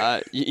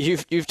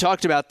 you've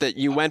talked about that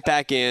you went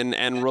back in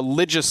and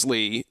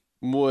religiously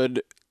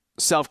would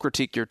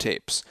self-critique your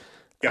tapes.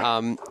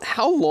 Yeah.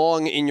 How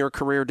long in your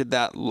career did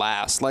that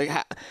last? Like,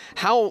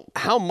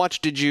 how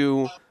much did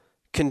you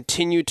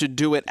continue to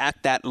do it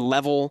at that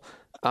level?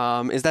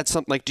 Is that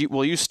something like?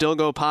 Will you still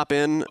go pop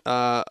in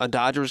a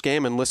Dodgers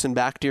game and listen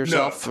back to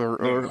yourself?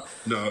 No.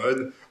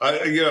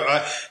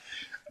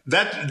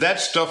 That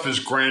stuff is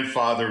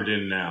grandfathered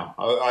in now.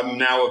 I'm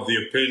now of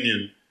the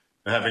opinion,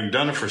 having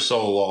done it for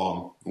so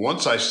long,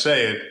 once I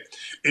say it,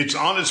 it's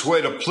on its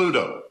way to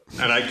Pluto,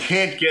 and I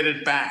can't get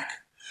it back.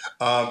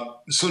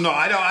 So no,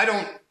 I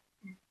don't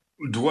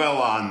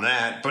dwell on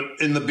that. But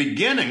in the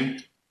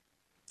beginning,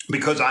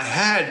 because I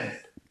had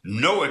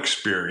no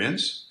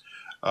experience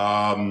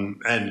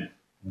and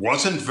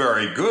wasn't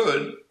very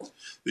good,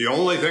 the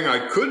only thing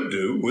I could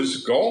do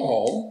was go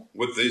home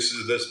with this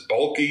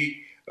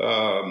bulky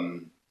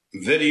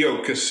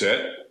video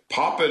cassette,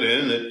 pop it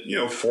in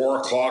at 4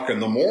 o'clock in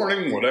the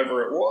morning,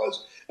 whatever it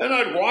was, and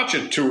I'd watch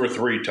it 2 or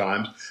 3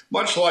 times,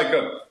 much like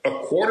a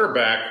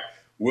quarterback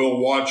will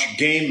watch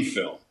game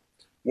film.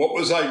 What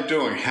was I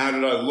doing? How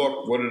did I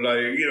look? What did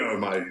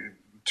am I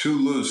too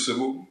loose?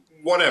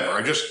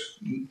 Whatever.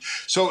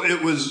 So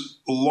it was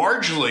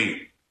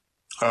largely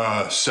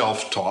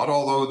self-taught,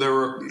 although there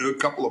were a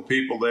couple of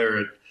people there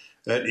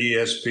at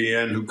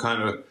ESPN who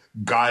kind of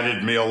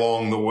guided me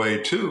along the way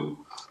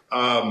too.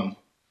 But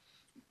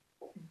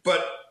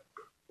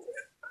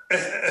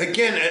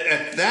again,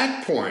 at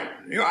that point,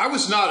 I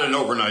was not an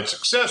overnight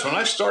success. When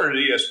I started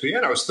at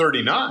ESPN, I was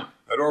 39.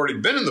 I'd already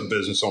been in the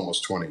business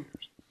almost 20 years.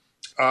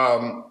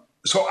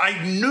 So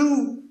I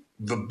knew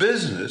the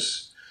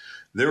business.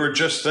 There were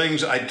just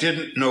things I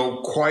didn't know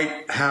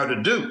quite how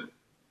to do.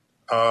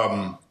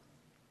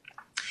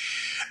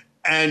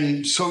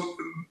 And so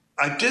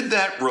I did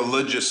that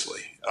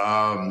religiously,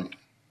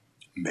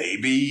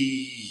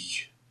 maybe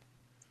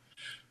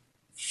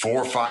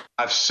 4, 5,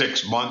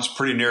 6 months,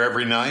 pretty near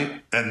every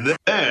night. And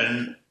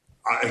then,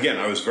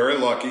 I was very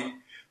lucky.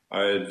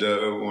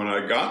 When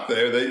I got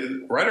there,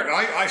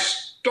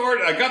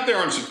 I got there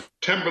on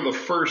September the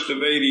 1st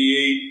of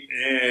 88,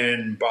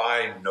 and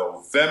by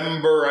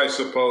November, I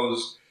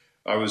suppose,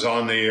 I was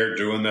on the air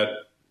doing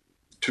that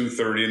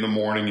 2:30 in the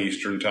morning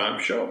Eastern Time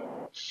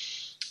show.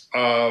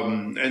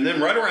 And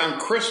then right around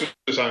Christmas,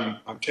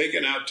 I'm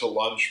taken out to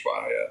lunch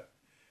by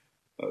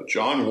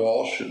John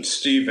Walsh and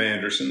Steve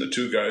Anderson, the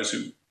two guys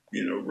who,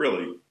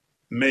 really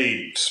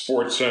made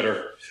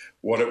SportsCenter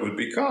what it would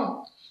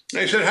become.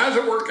 And they said, "How's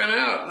it working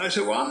out?" And I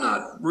said, "Well, I'm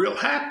not real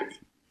happy."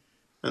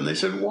 And they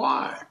said,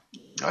 "Why?"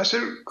 I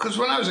said, "Because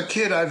when I was a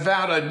kid, I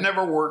vowed I'd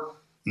never work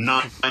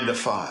 9 to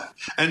 5.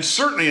 And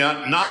certainly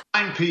not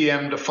 9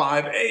 p.m. to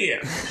 5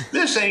 a.m.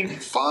 This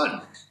ain't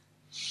fun."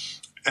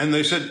 And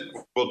they said,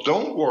 "Well,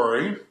 don't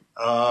worry.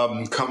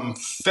 Come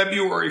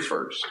February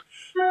 1st,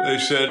 they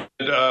said,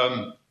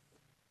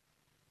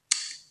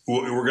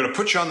 we're going to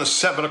put you on the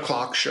 7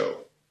 o'clock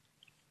show,"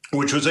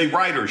 which was a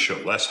writer's show,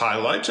 less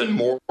highlights and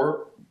more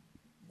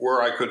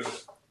where I could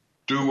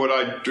do what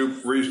I do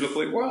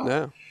reasonably well.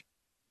 Yeah.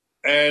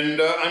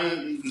 And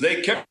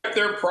they kept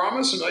their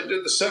promise, and I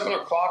did the 7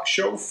 o'clock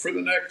show for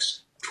the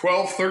next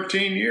 12,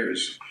 13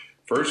 years.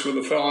 First with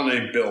a fellow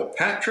named Bill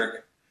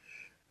Patrick,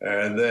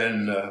 and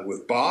then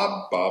with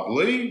Bob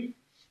Lee,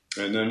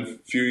 and then a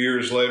few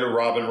years later,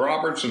 Robin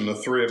Roberts, and the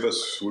three of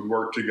us would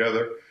work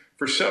together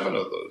for 7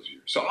 of those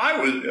years. So I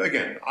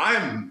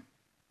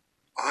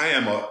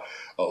am a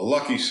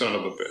lucky son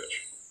of a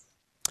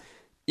bitch.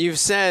 You've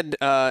said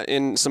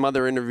in some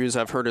other interviews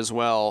I've heard as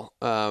well,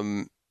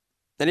 and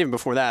even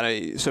before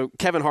that, so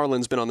Kevin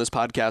Harlan's been on this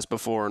podcast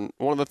before, and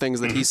one of the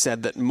things that he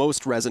said that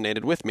most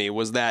resonated with me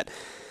was that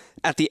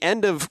at the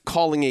end of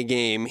calling a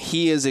game,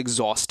 he is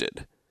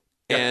exhausted.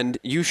 And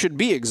you should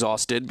be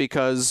exhausted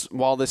because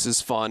while this is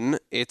fun,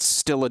 it's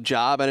still a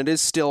job and it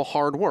is still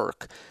hard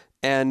work.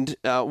 And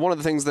one of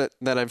the things that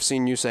I've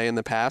seen you say in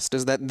the past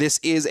is that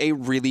this is a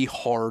really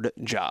hard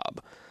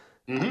job.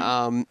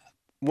 Mm-hmm.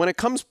 When it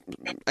comes,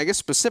 I guess,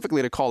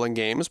 specifically to calling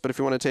games, but if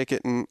you want to take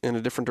it in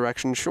a different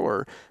direction,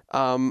 sure.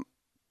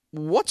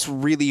 What's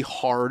really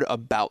hard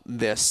about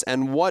this,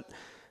 and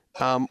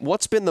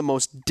what's been the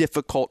most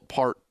difficult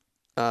part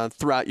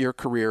throughout your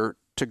career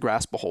to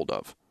grasp a hold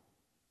of?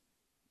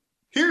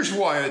 Here's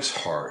why it's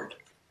hard.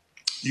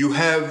 You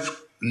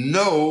have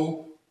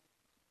no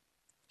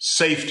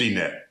safety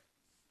net.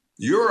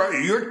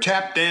 You're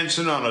tap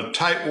dancing on a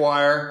tight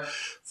wire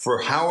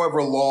for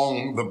however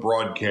long the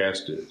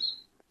broadcast is.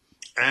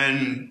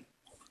 And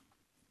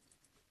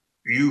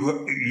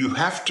you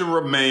have to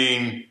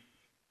remain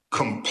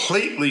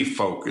completely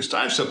focused,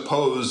 I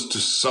suppose, to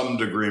some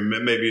degree.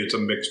 Maybe it's a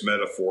mixed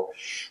metaphor,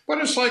 but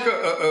it's like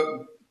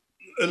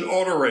an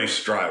auto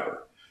race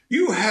driver.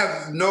 You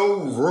have no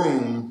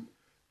room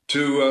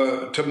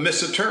to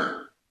miss a turn.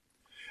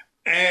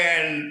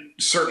 And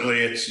certainly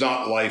it's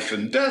not life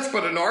and death,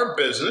 but in our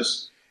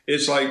business,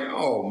 it's like,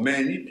 oh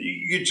man,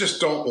 you just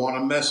don't want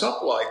to mess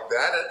up like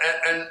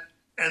that.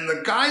 And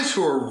the guys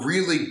who are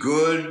really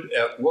good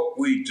at what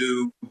we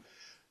do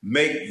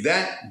make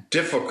that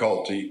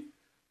difficulty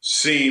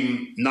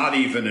seem not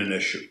even an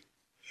issue.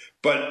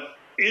 But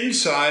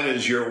inside,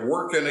 as you're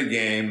working a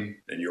game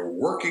and you're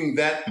working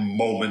that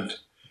moment,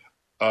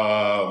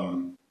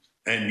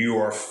 and you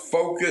are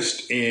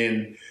focused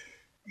in,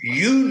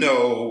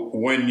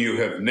 when you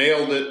have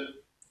nailed it,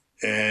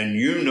 and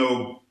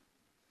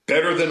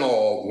better than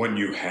all when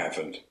you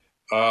haven't.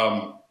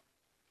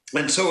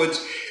 And so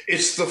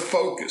it's the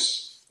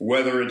focus,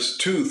 whether it's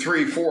 2,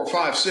 3, 4,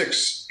 5,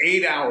 6,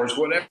 8 hours,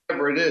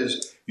 whatever it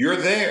is, you're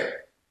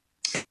there.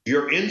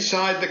 You're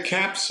inside the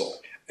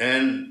capsule.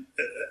 And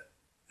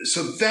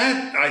so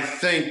that, I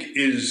think,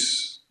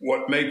 is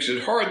what makes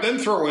it hard. Then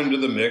throw into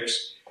the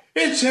mix,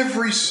 it's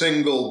every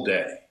single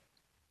day.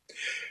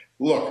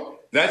 Look,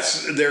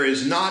 there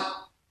is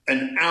not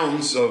an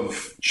ounce of,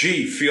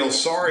 feel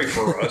sorry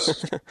for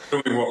us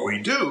doing what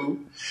we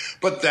do,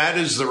 but that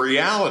is the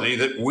reality,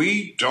 that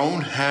we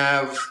don't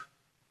have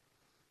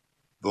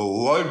the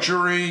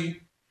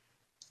luxury,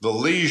 the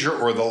leisure,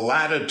 or the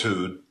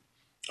latitude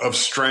of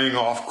straying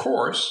off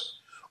course,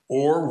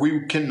 or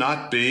we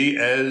cannot be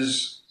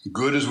as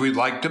good as we'd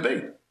like to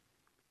be.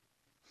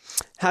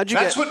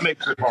 That's what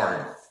makes it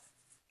hard.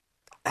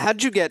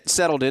 How'd you get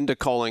settled into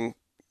calling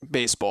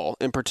baseball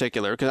in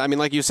particular? Because, I mean,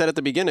 like you said at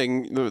the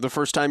beginning, the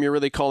first time you're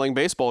really calling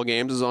baseball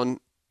games is on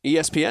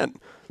ESPN.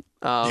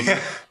 I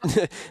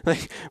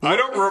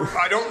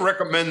don't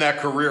recommend that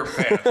career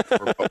path.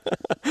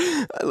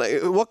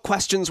 What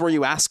questions were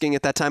you asking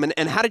at that time,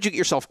 and how did you get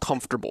yourself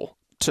comfortable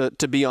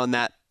to be on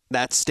that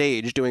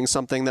stage doing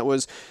something that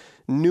was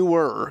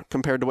newer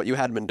compared to what you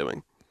had been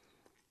doing?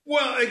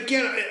 Well, I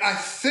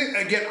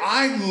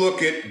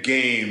look at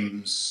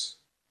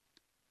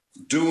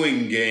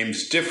doing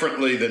games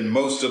differently than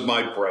most of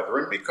my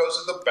brethren because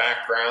of the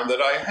background that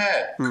I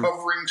had,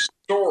 covering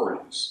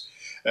stories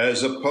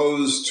as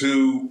opposed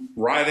to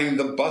riding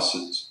the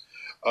buses.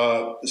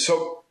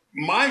 So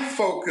my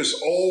focus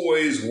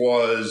always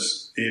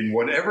was in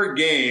whatever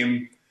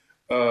game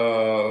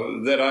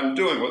that I'm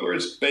doing, whether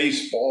it's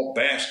baseball,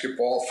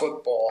 basketball,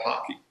 football,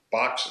 hockey,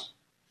 boxing.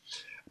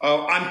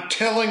 I'm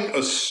telling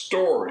a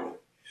story.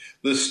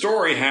 The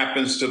story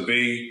happens to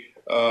be,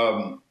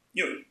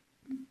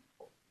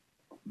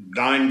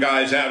 9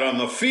 guys out on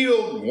the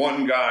field,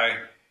 1 guy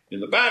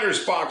in the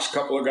batter's box, a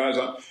couple of guys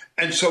on.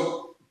 And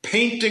so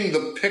painting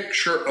the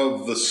picture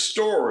of the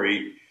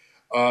story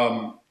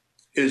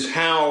is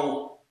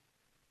how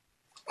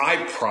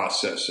I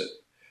process it.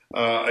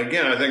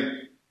 Again, I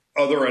think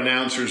other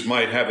announcers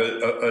might have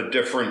a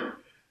different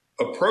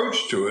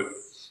approach to it.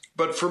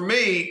 But for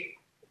me,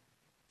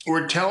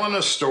 we're telling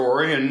a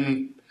story,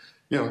 and,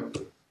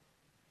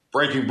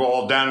 breaking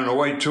ball down and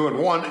away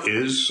 2-1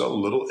 is a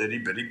little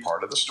itty-bitty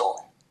part of the story.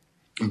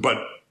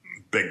 But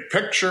big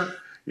picture,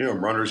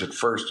 runners at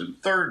first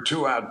and third,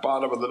 2 out,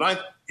 bottom of the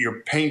 9th, you're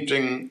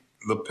painting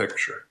the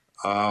picture.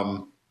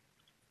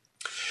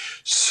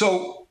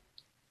 So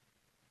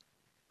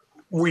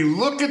we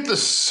look at the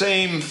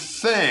same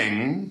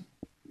thing,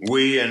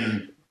 we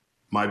and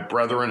my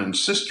brethren and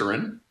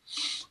sisterin,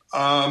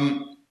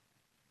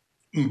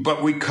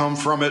 but we come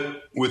from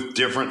it with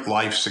different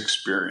life's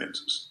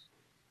experiences.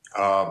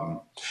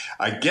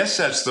 I guess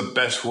that's the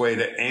best way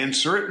to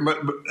answer it.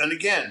 And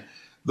again,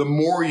 the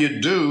more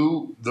you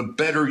do, the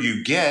better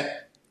you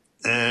get.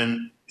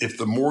 And if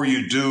the more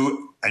you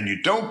do and you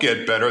don't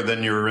get better,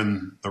 then you're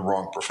in the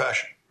wrong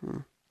profession.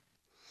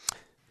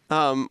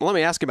 Let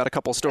me ask you about a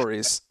couple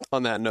stories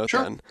on that note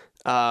then.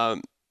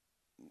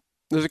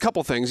 There's a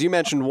couple things. You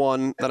mentioned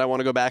one that I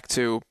want to go back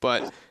to,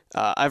 but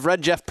I've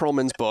read Jeff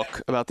Pearlman's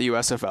book about the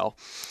USFL.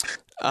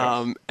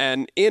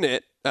 And in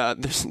it,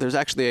 there's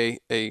actually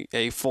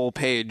a full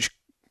page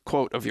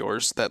quote of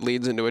yours that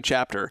leads into a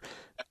chapter.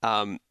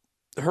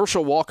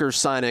 Herschel Walker's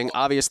signing,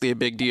 obviously a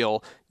big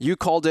deal. You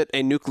called it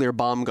a nuclear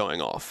bomb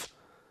going off.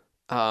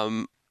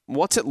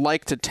 What's it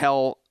like to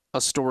tell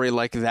a story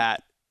like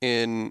that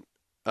in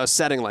a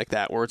setting like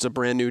that, where it's a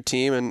brand new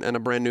team and a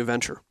brand new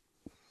venture?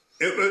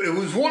 It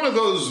was one of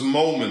those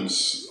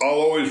moments I'll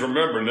always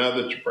remember now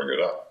that you bring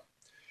it up.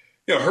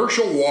 You know,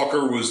 Herschel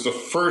Walker was the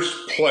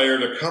first player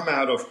to come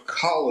out of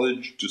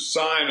college to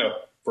sign a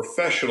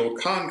professional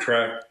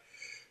contract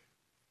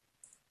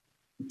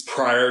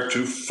prior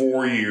to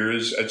 4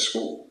 years at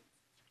school.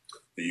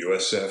 The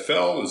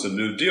USFL was a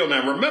new deal.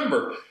 Now,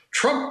 remember,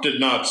 Trump did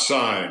not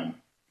sign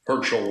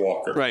Herschel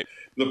Walker. Right.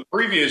 The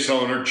previous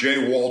owner,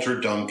 J. Walter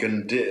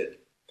Duncan, did.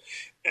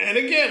 And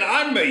again,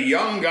 I'm a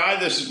young guy.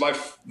 This is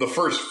the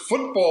first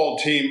football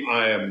team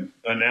I am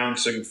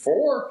announcing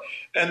for.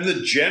 And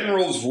the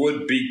Generals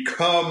would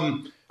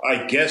become,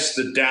 I guess,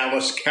 the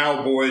Dallas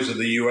Cowboys of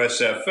the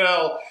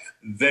USFL.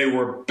 They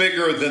were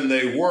bigger than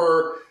they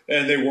were,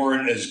 and they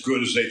weren't as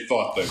good as they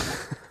thought they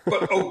were.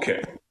 But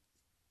okay.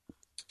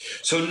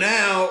 So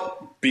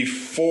now,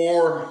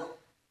 before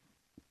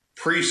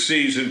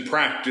preseason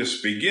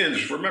practice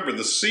begins, remember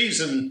the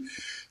season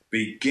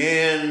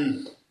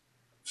began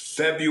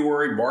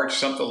February, March,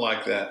 something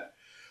like that.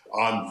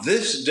 On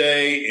this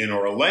day in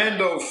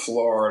Orlando,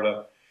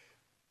 Florida,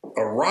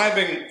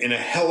 arriving in a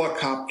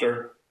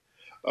helicopter,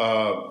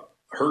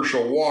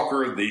 Herschel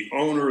Walker, the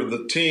owner of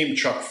the team,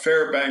 Chuck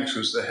Fairbanks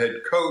was the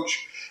head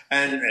coach.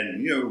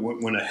 And you know,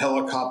 when a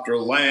helicopter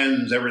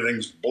lands,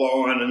 everything's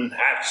blowing and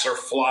hats are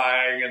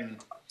flying. And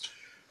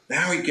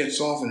now he gets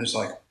off and it's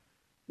like,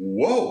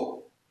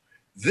 whoa,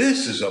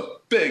 this is a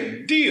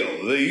big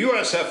deal. The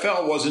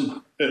USFL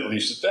wasn't, at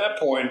least at that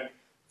point,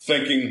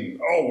 thinking,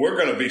 oh, we're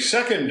going to be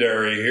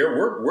secondary here.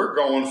 We're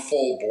going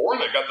full bore.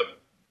 They got the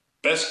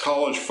best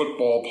college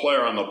football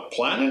player on the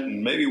planet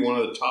and maybe one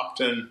of the top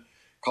 10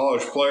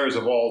 college players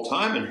of all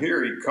time. And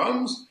here he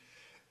comes.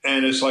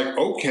 And it's like,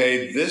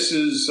 okay, this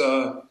is,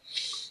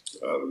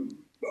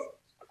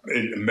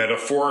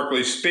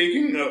 metaphorically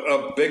speaking,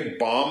 a big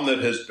bomb that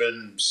has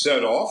been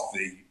set off.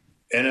 The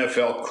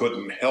NFL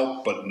couldn't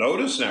help but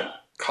notice. Now,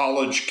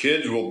 college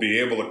kids will be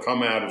able to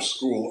come out of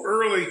school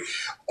early,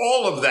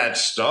 all of that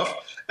stuff.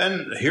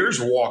 And here's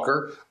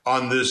Walker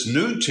on this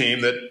new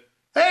team that,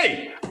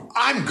 hey,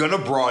 I'm going to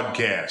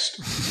broadcast.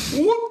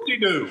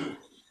 Whoop-de-doo.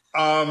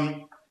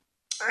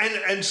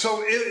 And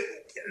so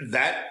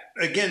that,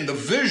 again, the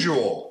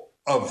visual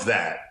of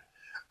that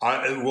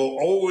it will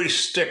always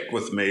stick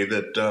with me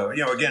that,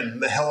 again,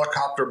 the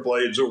helicopter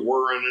blades are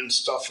whirring and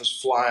stuff is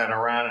flying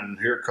around. And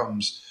here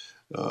comes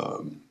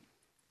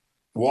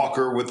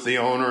Walker with the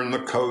owner and the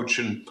coach.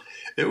 And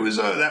it was,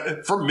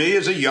 for me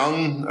as a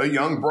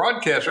young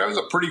broadcaster, that was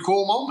a pretty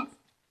cool moment.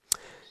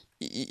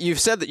 You've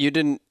said that you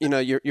didn't,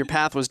 your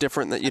path was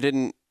different, that you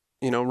didn't,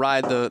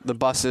 ride the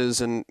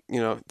buses and,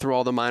 through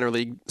all the minor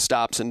league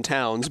stops in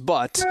towns.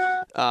 But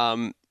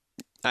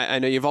I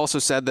know you've also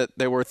said that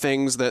there were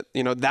things that,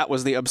 that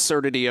was the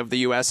absurdity of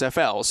the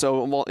USFL.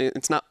 So, well,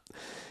 it's not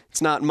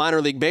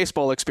minor league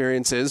baseball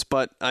experiences,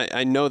 but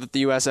I know that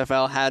the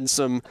USFL had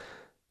some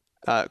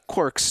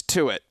quirks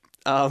to it.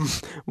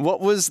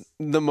 What was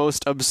the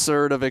most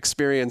absurd of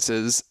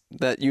experiences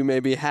that you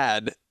maybe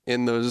had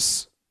in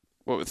those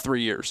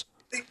 3 years?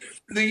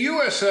 The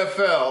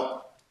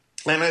USFL,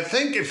 and I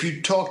think if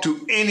you talk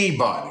to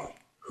anybody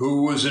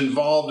who was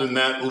involved in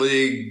that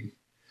league,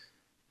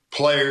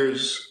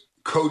 players,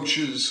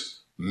 coaches,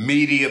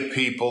 media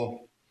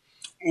people,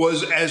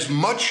 was as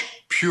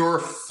much pure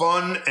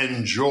fun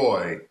and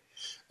joy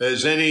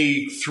as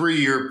any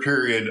 3-year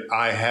period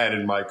I had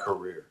in my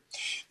career.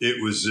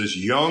 It was this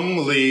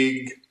young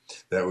league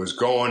that was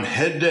going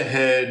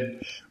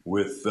head-to-head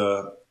with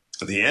the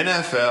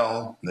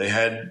NFL. They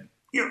had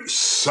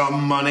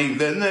some money.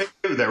 Then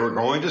they were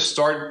going to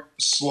start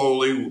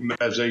slowly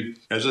as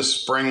a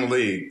spring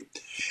league.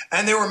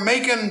 And they were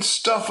making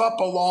stuff up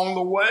along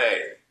the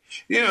way.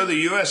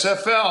 The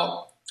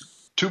USFL,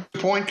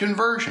 2-point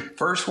conversion,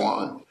 first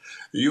one.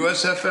 The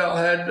USFL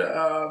had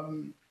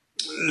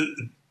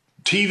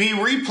TV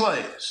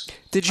replays.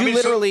 Did you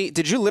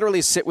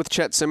literally sit with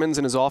Chet Simmons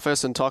in his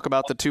office and talk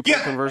about the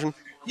 2-point conversion?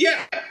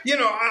 Yeah.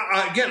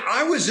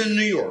 I was in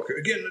New York.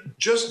 Again,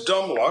 just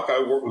dumb luck. I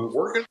was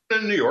working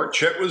in New York.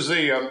 Chet was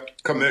the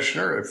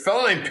commissioner. A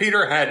fellow named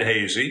Peter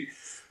Hadhazy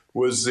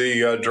was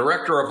the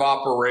director of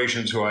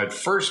operations who I had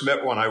first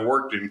met when I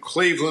worked in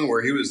Cleveland,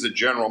 where he was the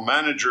general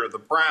manager of the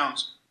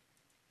Browns.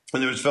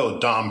 And there was a fellow,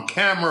 Dom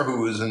Kammer,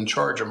 who was in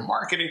charge of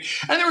marketing.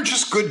 And they were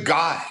just good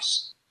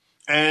guys.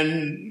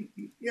 And,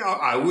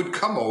 I would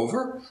come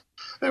over.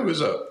 There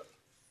was a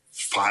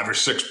 5 or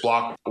 6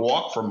 block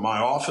walk from my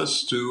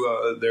office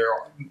to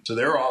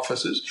their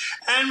offices,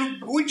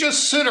 and we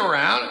just sit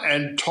around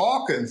and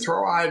talk and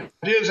throw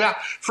ideas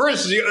out. For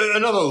instance,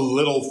 another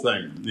little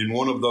thing in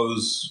one of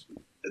those,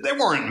 they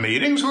weren't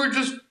meetings, we were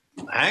just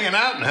hanging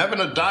out and having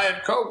a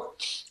Diet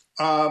Coke.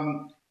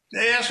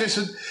 They asked me,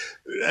 said,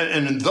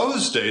 and in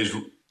those days,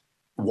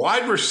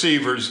 wide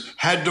receivers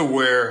had to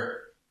wear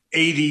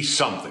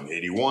 80-something,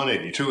 81,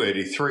 82,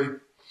 83,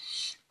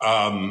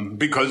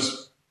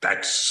 because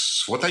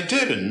that's what they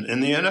did in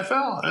the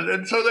NFL.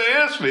 And so they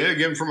asked me,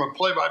 again, from a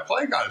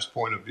play-by-play guy's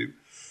point of view,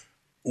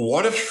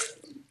 what if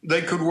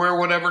they could wear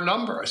whatever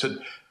number? I said,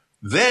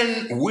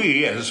 then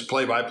we, as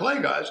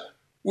play-by-play guys,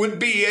 would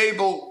be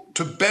able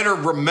to better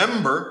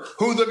remember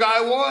who the guy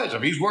was.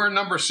 If he's wearing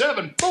number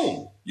 7,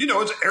 boom,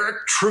 it's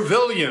Eric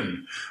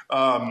Trevelyan,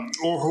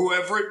 or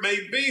whoever it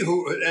may be.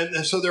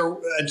 So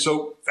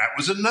that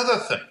was another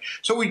thing.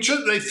 So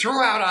they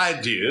threw out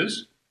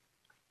ideas.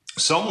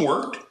 Some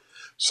worked,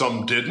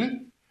 some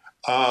didn't,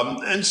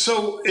 and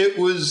so it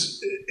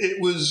was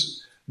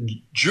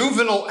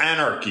juvenile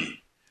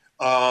anarchy.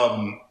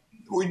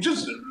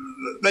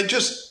 They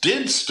just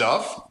did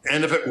stuff,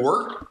 and if it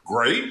worked,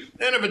 great,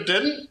 and if it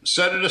didn't,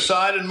 set it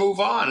aside and move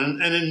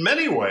on. And in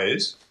many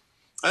ways,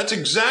 that's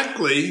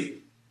exactly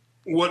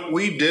what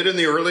we did in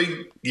the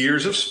early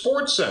years of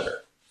SportsCenter.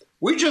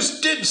 We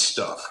just did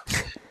stuff,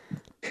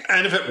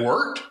 and if it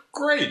worked,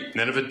 great,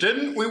 and if it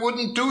didn't, we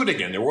wouldn't do it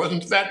again. There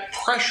wasn't that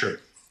pressure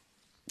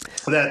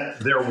that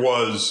there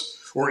was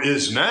or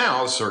is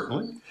now,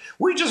 certainly.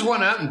 We just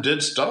went out and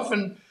did stuff,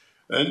 and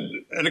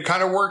it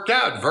kind of worked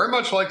out, very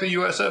much like the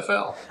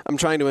USFL. I'm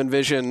trying to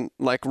envision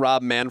like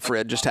Rob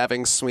Manfred just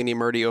having Sweeney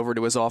Murdy over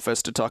to his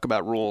office to talk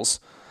about rules.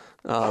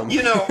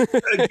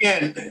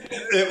 Again,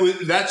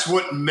 that's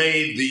what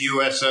made the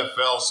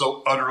USFL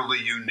so utterly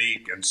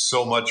unique and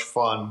so much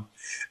fun.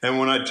 And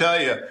when I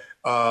tell you,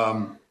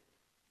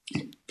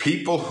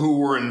 people who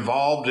were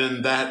involved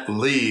in that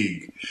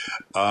league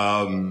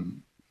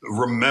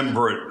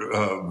remember it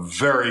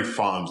very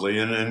fondly.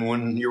 And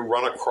when you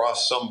run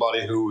across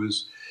somebody who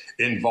is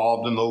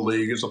involved in the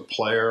league as a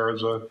player,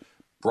 as a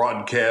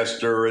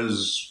broadcaster,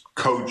 as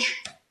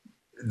coach,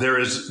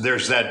 there's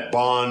that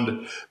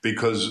bond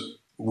because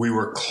we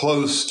were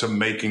close to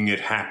making it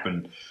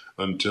happen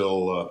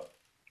until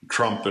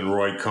Trump and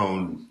Roy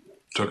Cohn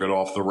took it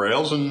off the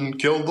rails and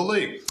killed the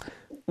league.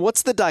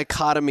 What's the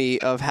dichotomy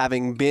of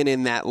having been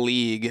in that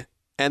league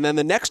and then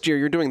the next year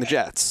you're doing the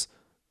Jets?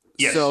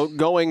 Yes. So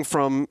going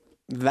from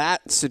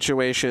that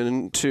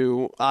situation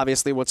to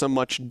obviously what's a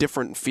much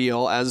different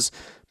feel as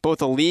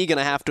both a league and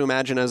I have to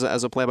imagine as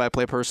a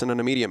play-by-play person and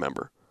a media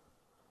member.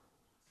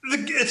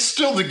 It's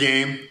still the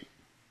game.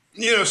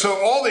 So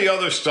all the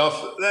other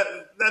stuff,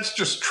 that's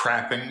just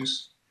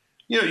trappings.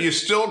 You're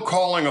still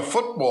calling a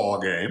football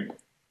game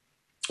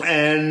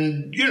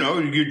and,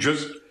 you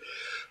just...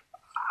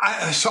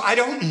 So I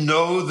don't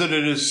know that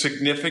it is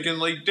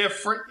significantly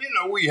different.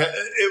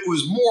 It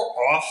was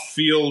more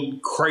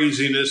off-field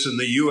craziness in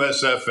the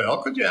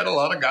USFL because you had a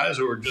lot of guys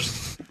who were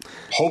just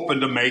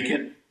hoping to make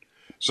it.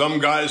 Some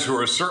guys who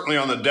were certainly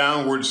on the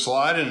downward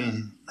slide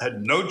and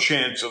had no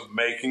chance of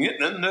making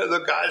it. And then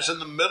the guys in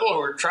the middle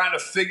who are trying to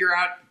figure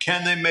out,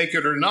 can they make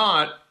it or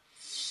not?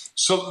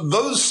 So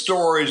those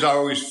stories I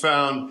always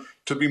found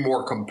to be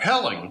more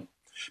compelling.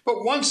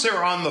 But once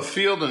they're on the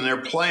field and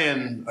they're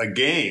playing a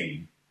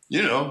game,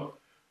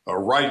 a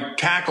right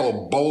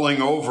tackle bowling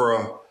over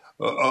a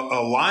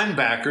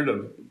linebacker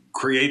to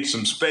create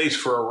some space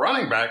for a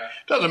running back,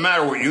 doesn't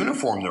matter what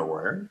uniform they're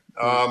wearing.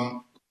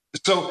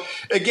 So,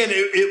 again,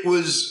 it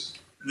was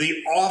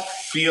the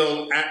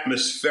off-field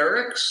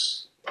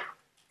atmospherics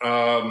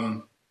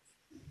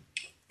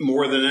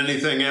more than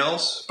anything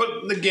else.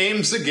 But the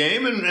game's the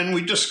game, and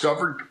we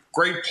discovered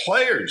great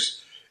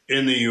players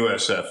in the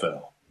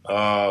USFL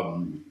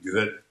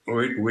that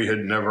we had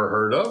never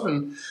heard of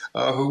and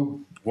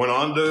who went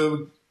on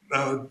to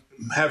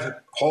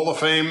have Hall of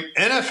Fame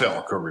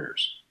NFL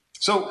careers.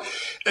 So,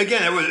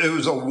 again, it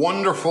was a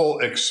wonderful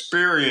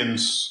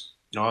experience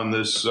on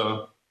this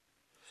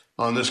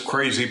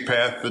crazy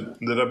path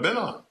that I've been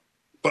on.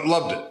 But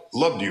loved it.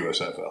 Loved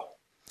USFL.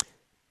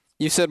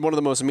 You said one of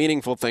the most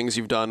meaningful things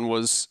you've done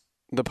was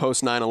the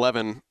post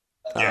 9/11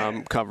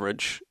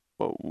 coverage.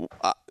 Well,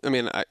 I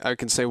mean, I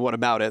can say what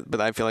about it,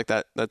 but I feel like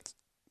that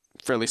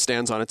fairly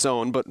stands on its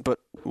own. But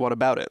what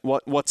about it?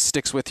 What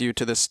sticks with you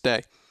to this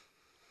day?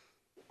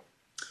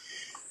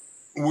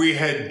 We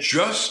had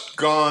just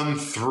gone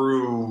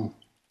through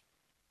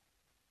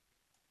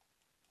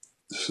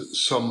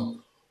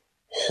some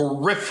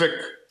horrific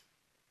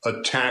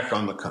attack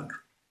on the country,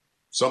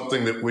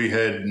 something that we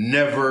had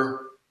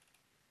never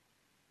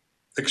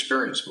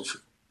experienced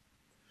before.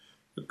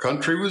 The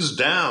country was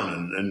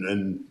down,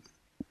 and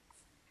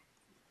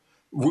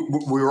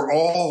we were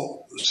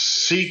all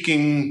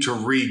seeking to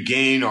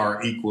regain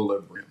our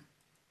equilibrium.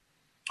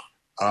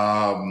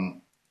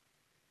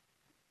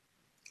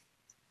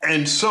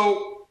 And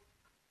so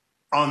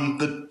on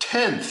the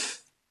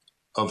 10th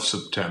of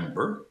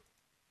September,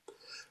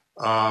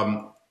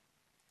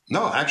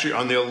 No, actually,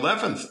 on the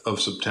 11th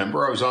of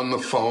September, I was on the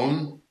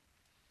phone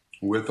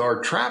with our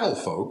travel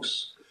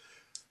folks.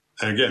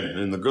 And again,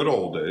 in the good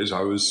old days, I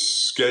was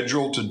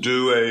scheduled to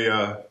do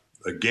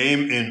a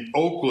game in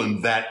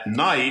Oakland that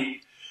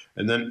night,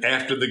 and then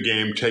after the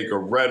game, take a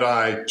red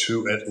eye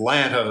to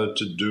Atlanta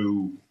to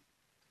do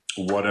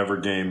whatever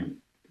game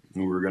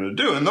we were going to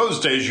do. In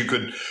those days, you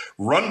could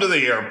run to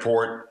the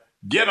airport,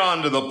 get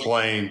onto the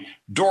plane,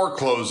 door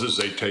closes,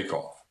 they take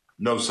off.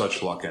 No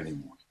such luck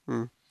anymore.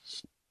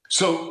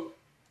 So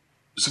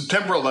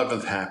September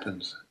 11th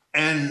happens,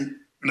 and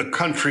the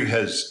country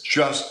has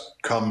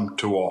just come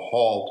to a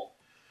halt.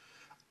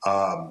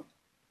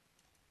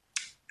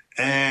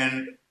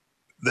 And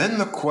then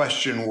the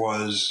question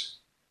was,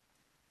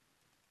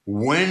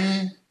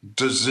 when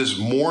does this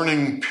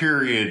mourning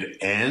period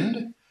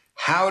end?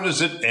 How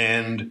does it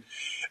end?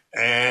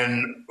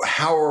 And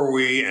how are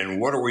we and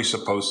what are we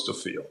supposed to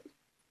feel?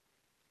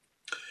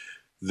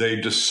 They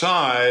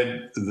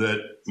decide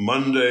that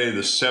Monday,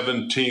 the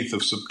 17th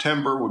of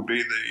September, would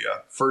be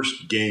the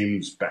first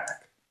games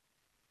back.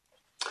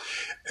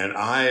 And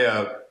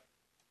I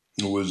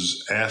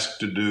was asked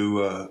to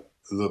do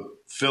the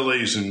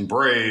Phillies and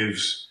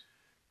Braves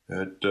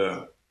at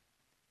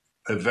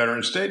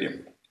Veterans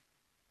Stadium.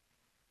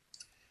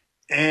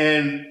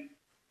 And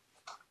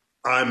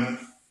I'm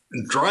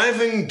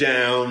driving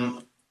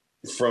down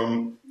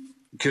from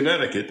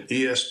Connecticut,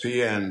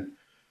 ESPN,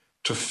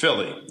 to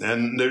Philly.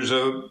 And there's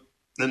an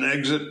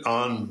exit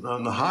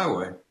on the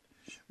highway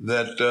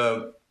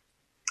that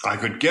I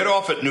could get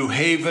off at New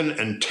Haven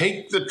and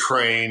take the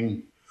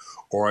train,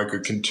 or I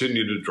could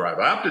continue to drive.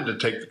 I opted to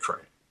take the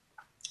train.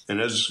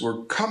 And as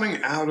we're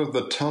coming out of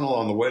the tunnel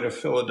on the way to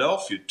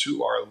Philadelphia,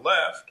 to our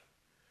left,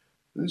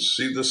 you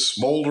see the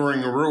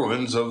smoldering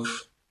ruins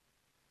of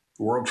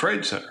the World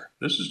Trade Center.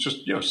 This is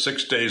just,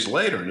 6 days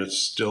later, and it's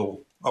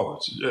still,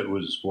 it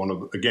was one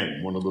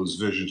of those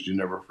visions you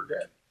never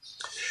forget.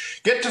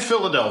 Get to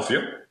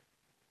Philadelphia.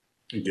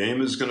 The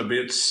game is going to be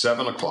at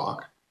 7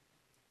 o'clock.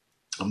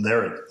 I'm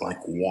there at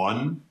like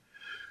 1,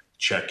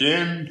 check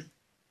in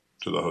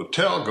to the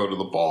hotel, go to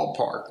the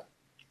ballpark.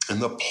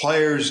 And the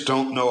players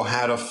don't know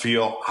how to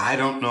feel. I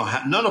don't know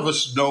how. None of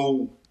us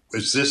know,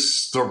 is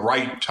this the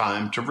right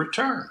time to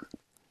return?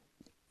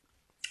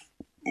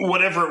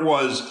 Whatever it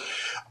was,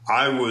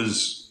 I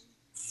was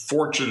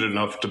fortunate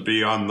enough to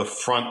be on the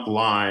front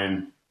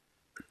line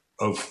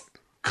of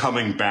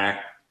coming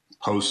back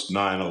post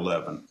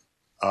 9/11.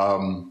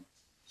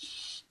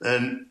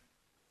 And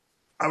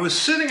I was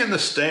sitting in the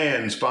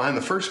stands behind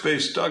the first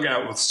base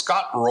dugout with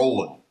Scott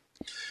Rowland,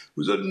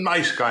 who's a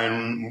nice guy.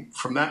 And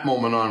from that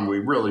moment on, we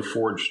really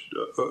forged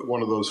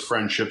one of those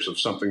friendships of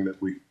something that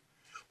we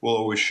will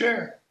always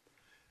share.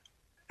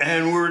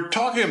 And we were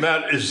talking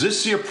about, is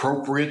this the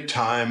appropriate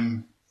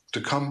time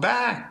to come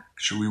back?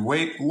 Should we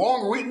wait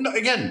longer?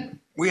 Again,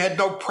 we had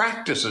no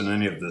practice in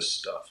any of this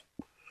stuff.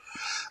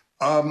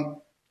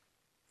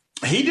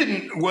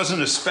 He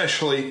wasn't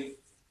especially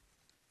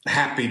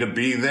happy to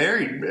be there.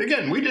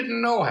 Again, we didn't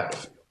know how to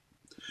feel.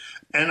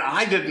 And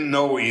I didn't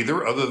know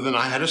either, other than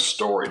I had a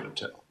story to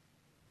tell.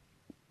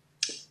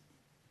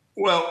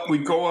 Well, we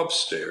go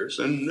upstairs,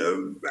 and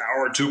an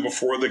hour or two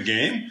before the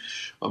game,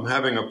 I'm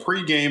having a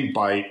pregame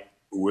bite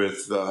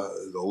with the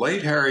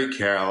late Harry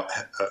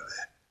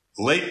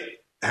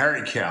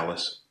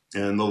Kalas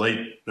and the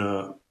late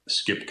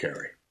Skip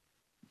Carey.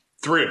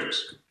 3 of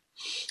us.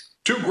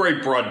 2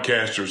 great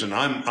broadcasters, and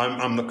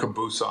I'm the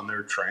caboose on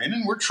their train,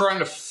 and we're trying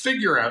to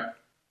figure out,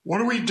 what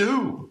do we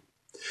do?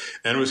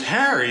 And it was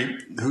Harry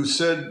who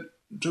said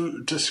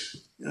to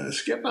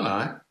Skip and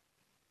I,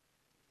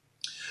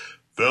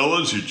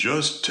 fellas, you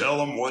just tell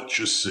them what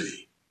you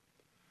see.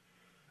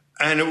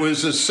 And it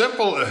was as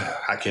simple,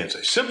 I can't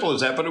say simple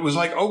as that, but it was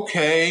like,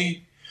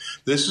 okay,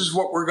 this is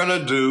what we're going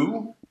to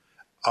do.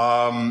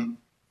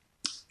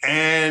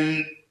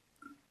 And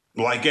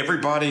like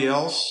everybody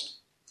else,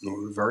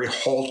 very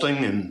halting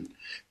and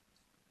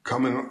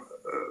coming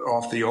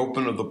off the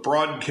open of the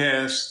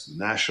broadcast. The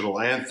national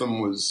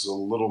anthem was a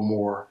little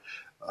more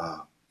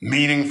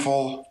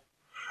meaningful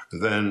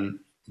than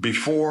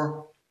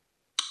before.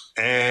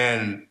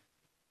 And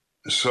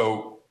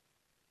so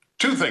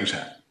 2 things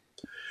happened.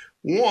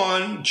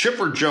 One,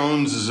 Chipper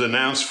Jones is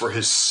announced for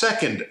his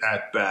second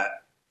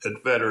at-bat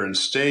at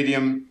Veterans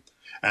Stadium,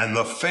 and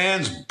the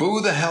fans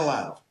boo the hell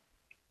out of him.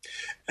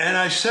 And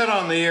I said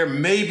on the air,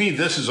 maybe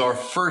this is our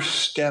first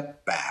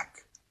step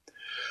back.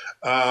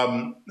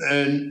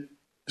 And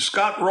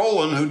Scott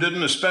Rowland, who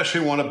didn't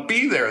especially want to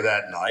be there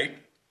that night,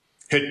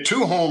 hit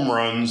 2 home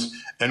runs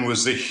and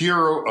was the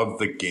hero of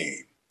the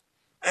game.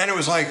 And it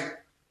was like,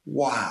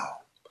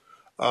 wow.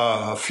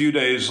 A few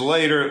days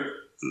later,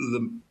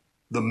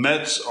 the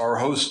Mets are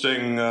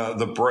hosting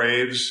the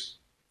Braves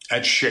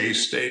at Shea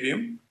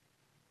Stadium.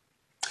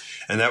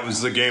 And that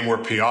was the game where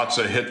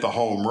Piazza hit the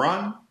home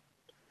run.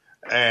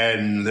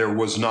 And there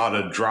was not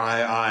a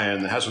dry eye.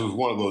 And it was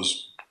one of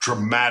those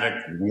dramatic,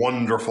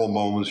 wonderful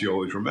moments you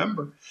always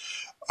remember.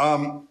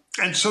 And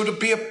so to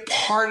be a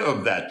part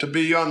of that, to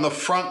be on the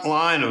front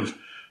line of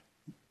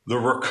the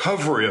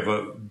recovery of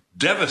a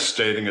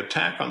devastating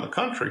attack on the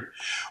country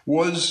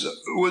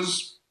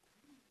was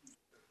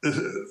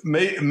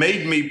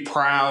made me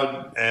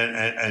proud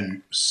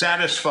and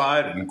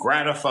satisfied and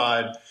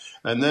gratified.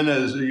 And then,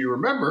 as you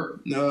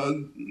remember,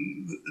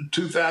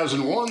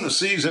 2001, the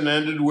season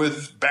ended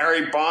with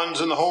Barry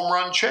Bonds and the home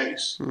run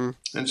chase. Mm-hmm.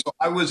 And so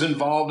I was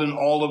involved in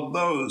all of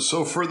those.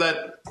 So for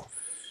that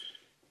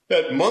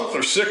month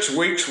or 6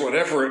 weeks,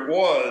 whatever it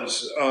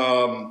was,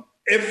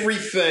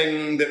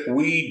 everything that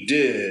we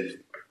did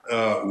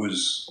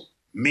was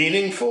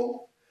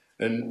meaningful.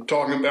 And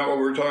talking about what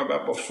we were talking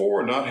about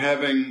before, not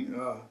having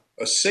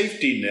a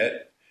safety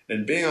net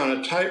and being on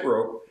a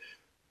tightrope,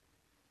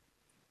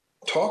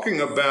 talking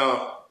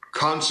about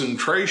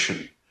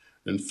concentration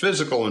and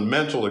physical and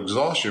mental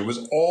exhaustion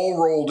was all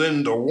rolled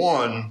into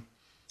one,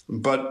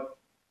 but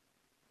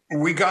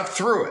we got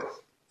through it.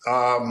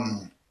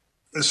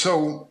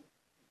 So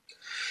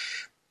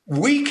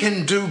we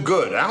can do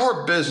good.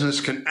 Our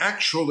business can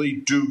actually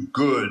do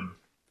good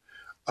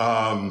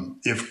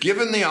if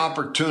given the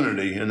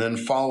opportunity and then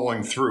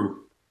following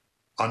through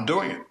on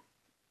doing it.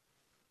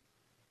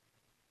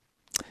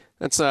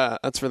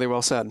 That's really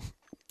well said.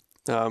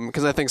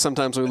 Because I think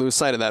sometimes we lose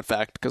sight of that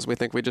fact because we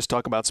think we just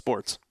talk about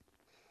sports.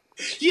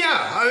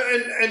 Yeah,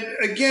 and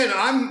again,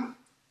 I'm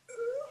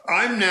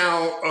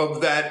now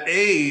of that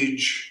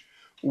age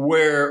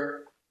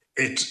where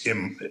it's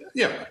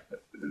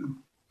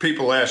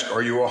people ask,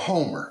 "Are you a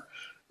homer?"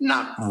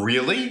 Not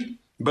really,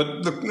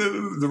 but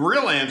the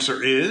real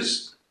answer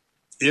is,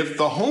 if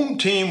the home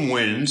team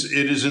wins,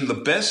 it is in the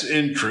best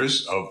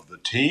interest of the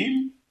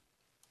team,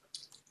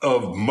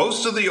 of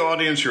most of the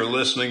audience you're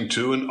listening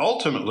to, and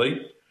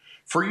ultimately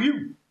for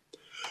you.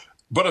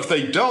 But if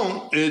they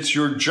don't, it's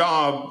your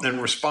job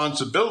and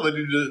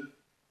responsibility to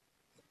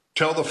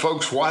tell the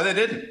folks why they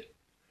didn't.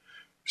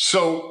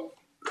 So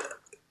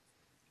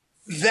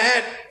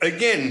that,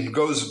 again,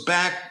 goes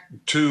back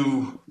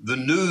to the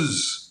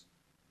news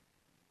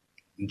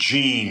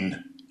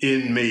gene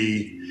in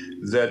me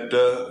that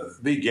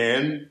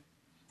began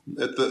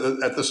at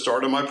the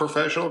start of my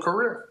professional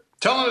career,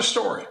 telling a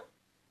story.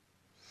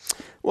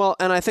 Well,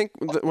 and I think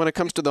when it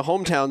comes to the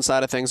hometown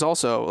side of things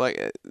also,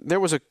 like there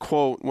was a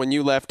quote when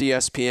you left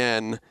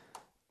ESPN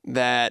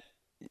that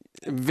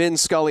Vin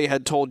Scully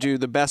had told you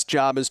the best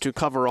job is to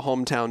cover a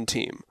hometown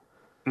team.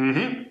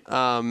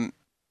 Mm-hmm.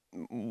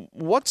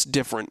 What's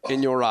different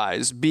in your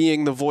eyes,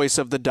 being the voice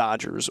of the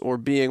Dodgers or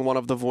being one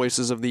of the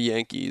voices of the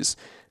Yankees,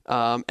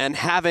 and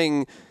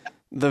having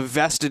the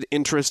vested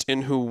interest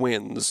in who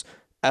wins,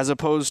 as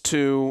opposed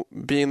to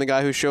being the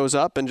guy who shows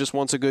up and just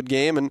wants a good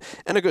game and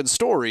a good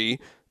story,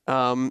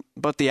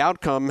 but the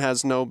outcome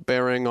has no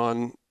bearing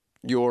on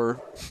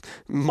your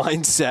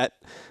mindset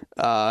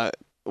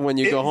when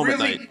you go home at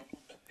night?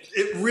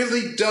 It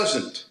really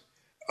doesn't.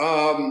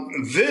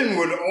 Vin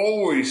would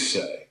always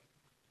say,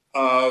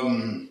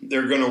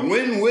 they're going to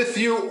win with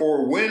you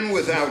or win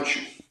without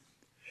you.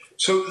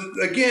 So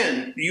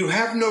again, you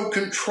have no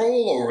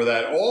control over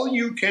that. All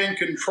you can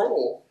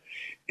control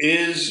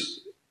is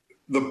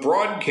the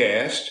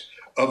broadcast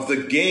of the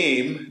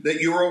game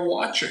that you are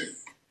watching.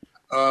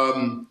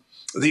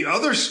 The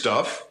other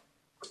stuff,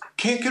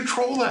 can't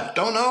control that,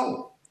 don't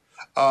know.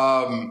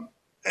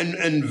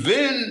 And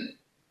Vin,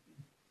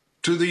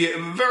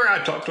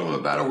 I talked to him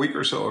about a week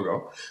or so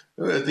ago,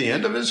 at the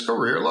end of his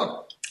career,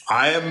 look,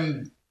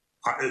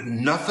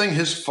 nothing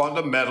has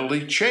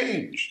fundamentally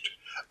changed.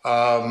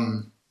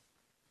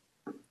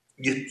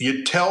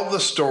 You tell the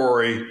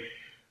story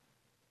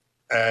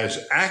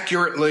as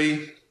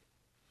accurately,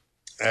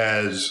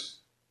 as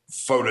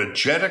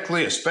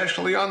photogenically,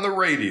 especially on the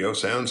radio,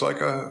 sounds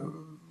like a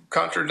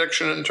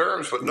contradiction in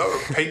terms, but no,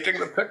 painting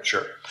the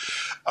picture,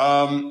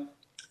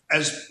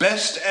 as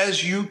best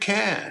as you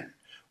can,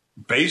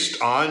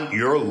 based on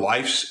your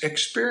life's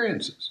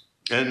experiences.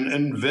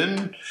 And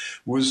Vin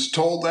was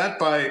told that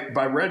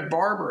by Red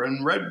Barber,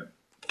 and Red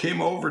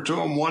came over to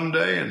him one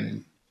day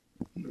and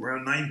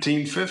around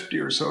 1950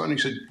 or so, and he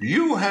said,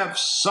 "You have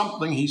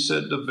something," he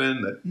said to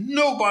Vin, "that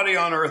nobody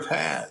on earth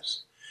has."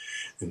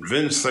 And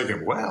Vin's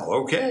thinking, well,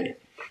 okay.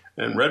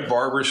 And Red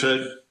Barber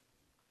said,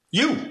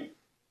 "You.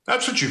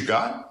 That's what you've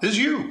got, is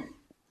you."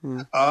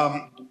 Mm.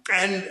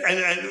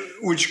 And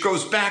which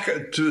goes back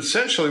to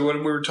essentially what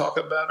we were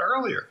talking about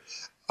earlier.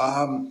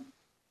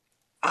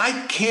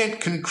 I can't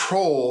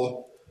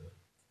control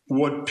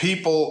what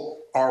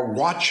people are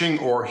watching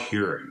or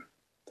hearing.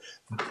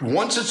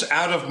 Once it's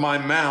out of my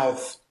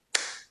mouth,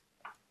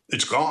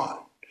 it's gone.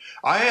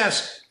 I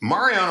asked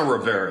Mariano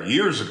Rivera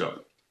years ago.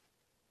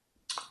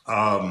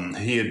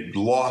 He had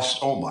lost,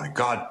 oh my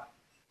God,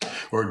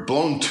 or had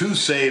blown 2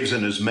 saves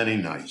in as many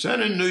nights.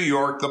 And in New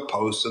York, the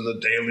Post and the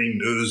Daily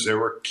News, they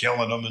were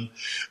killing him,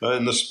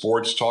 and the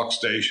sports talk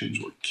stations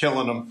were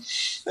killing him.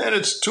 And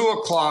it's 2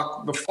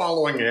 o'clock the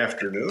following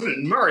afternoon,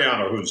 and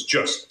Mariano,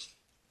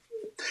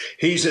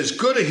 he's as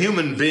good a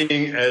human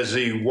being as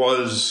he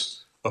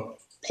was a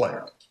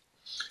player.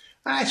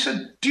 I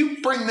said, "Do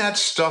you bring that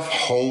stuff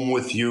home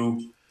with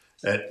you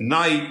at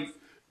night?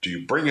 Do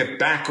you bring it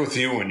back with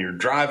you when you're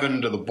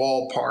driving to the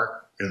ballpark?"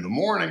 in the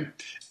morning,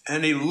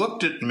 and he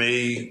looked at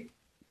me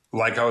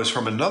like I was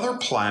from another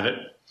planet,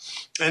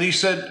 and he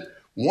said,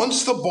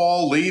 once the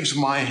ball leaves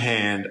my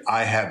hand,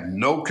 I have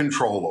no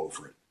control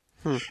over it.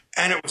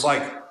 And it was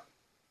like,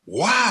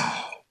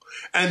 wow.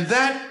 And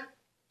that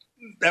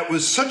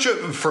was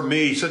for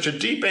me, such a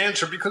deep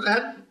answer, because it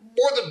had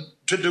more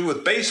to do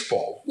with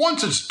baseball.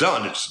 Once it's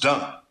done, it's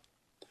done.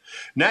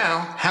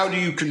 Now, how do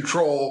you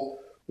control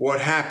what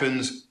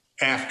happens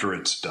after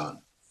it's done?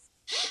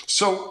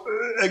 So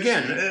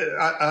again,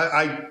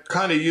 I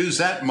kind of use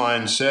that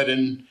mindset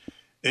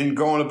in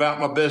going about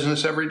my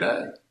business every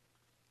day.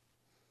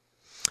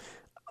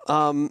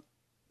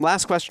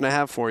 Last question I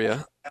have for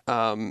you,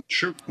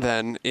 Sure.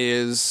 then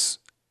is,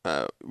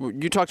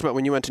 you talked about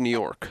when you went to New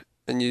York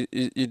and you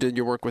did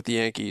your work with the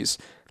Yankees,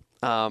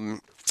 how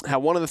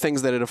one of the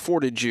things that it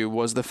afforded you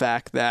was the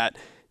fact that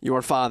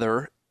your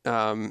father,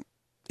 in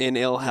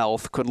ill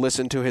health, could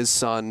listen to his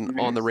son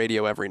on the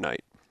radio every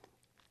night.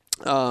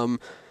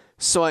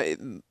 So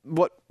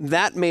what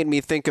that made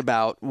me think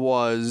about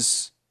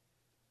was,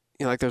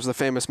 like there's the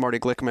famous Marty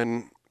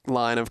Glickman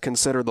line of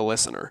 "consider the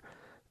listener."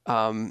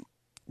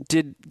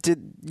 Did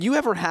you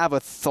ever have a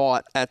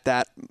thought at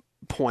that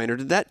point, or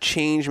did that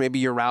change maybe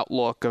your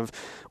outlook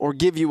or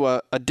give you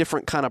a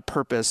different kind of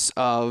purpose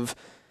of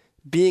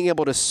being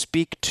able to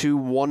speak to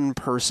one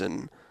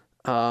person,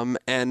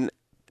 and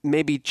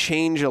maybe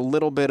change a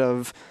little bit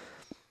of,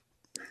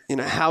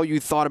 how you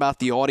thought about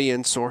the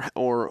audience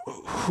or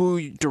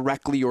who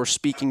directly you're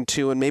speaking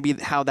to, and maybe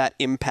how that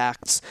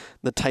impacts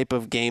the type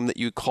of game that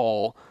you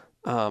call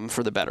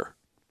for the better?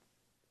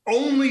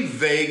 Only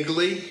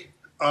vaguely.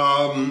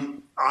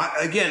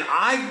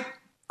 I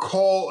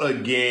call a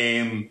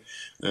game,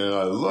 and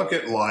I look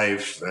at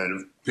life,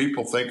 and if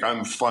people think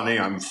I'm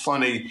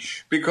funny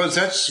because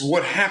that's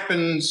what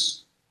happened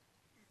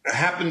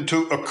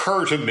to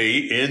occur to me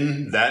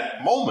in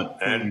that moment,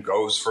 and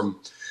goes from,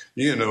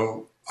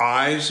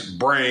 eyes,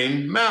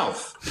 brain,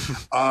 mouth.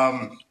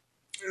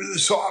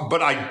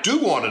 But I do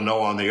want to know,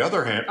 on the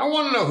other hand, I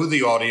want to know who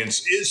the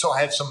audience is, so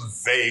I have some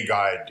vague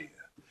idea.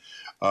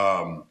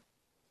 But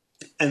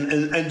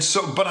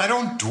I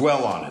don't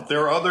dwell on it.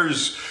 There are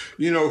others,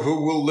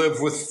 who will live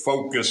with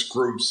focus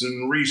groups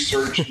and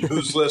research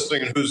who's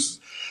listening and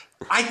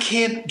I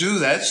can't do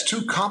that. It's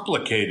too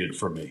complicated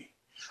for me.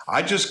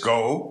 I just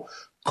go,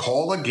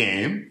 call a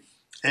game,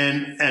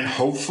 and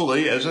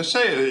hopefully, as I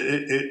say,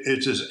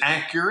 it's as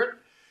accurate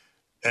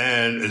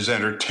and as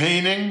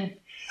entertaining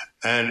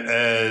and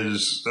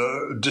as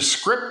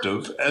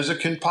descriptive as it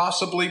can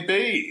possibly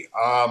be.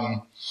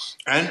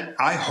 And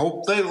I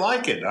hope they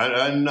like it.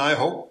 And I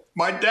hope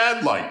my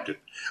dad liked it.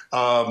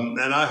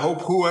 And I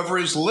hope whoever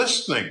is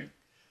listening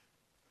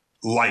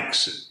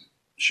likes it.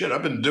 Shit,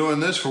 I've been doing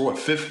this for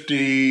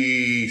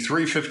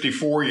 53,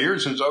 54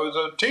 years since I was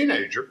a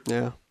teenager.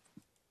 Yeah.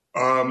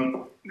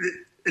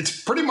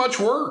 It's pretty much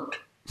worked.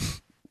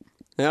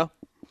 Yeah.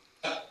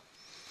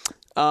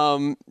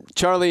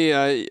 Charlie,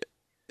 I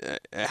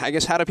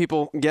guess, how do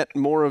people get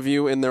more of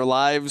you in their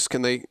lives?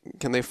 Can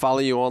they follow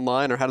you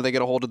online, or how do they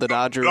get a hold of the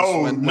Dodgers?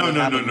 No.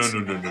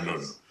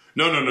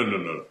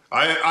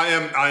 I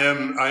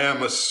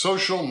am a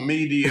social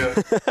media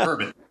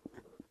hermit.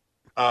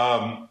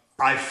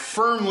 I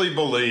firmly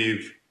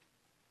believe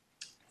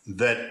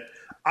that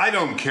I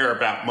don't care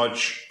about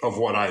much of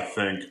what I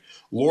think.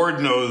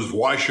 Lord knows,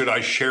 why should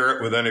I share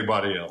it with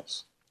anybody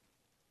else?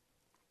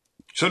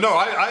 So no,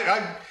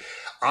 I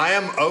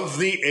am of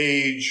the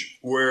age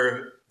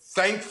where,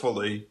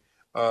 thankfully,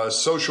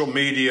 social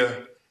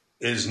media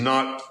is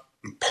not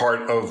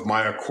part of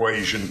my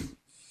equation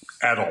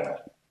at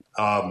all.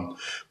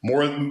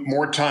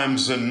 More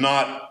times than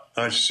not,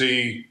 I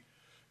see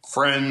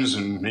friends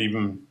and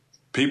even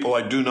people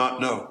I do not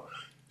know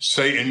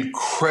say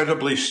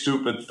incredibly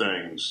stupid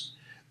things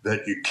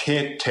that you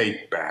can't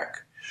take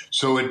back.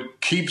 So it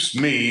keeps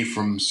me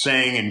from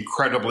saying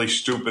incredibly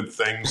stupid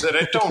things that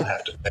I don't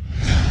have to say.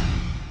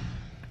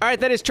 All right,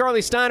 that is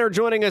Charlie Steiner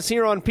joining us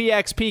here on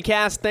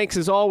PXPcast. Thanks,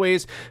 as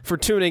always, for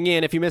tuning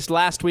in. If you missed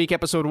last week,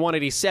 episode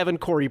 187,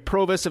 Corey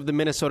Provis of the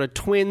Minnesota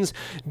Twins,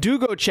 do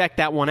go check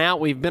that one out.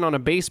 We've been on a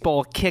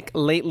baseball kick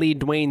lately.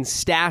 Dwayne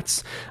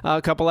Stats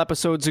a couple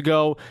episodes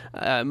ago.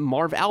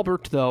 Marv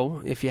Albert,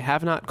 though, if you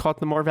have not caught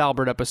the Marv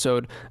Albert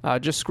episode,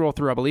 just scroll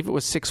through. I believe it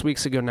was 6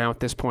 weeks ago now at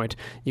this point.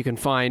 You can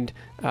find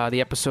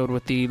the episode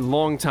with the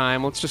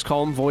long-time, let's just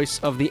call him voice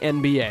of the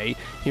NBA,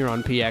 here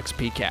on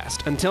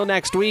PXPcast. Until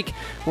next week,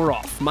 we're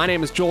off. My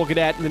name is Joel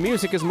Gadet, and the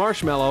music is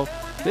Marshmello.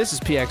 This is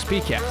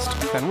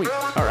PXPcast, and we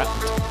are out.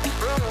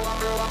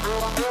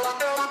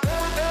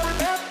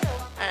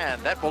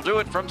 And that will do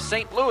it from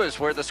St. Louis,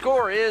 where the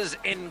score is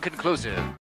inconclusive.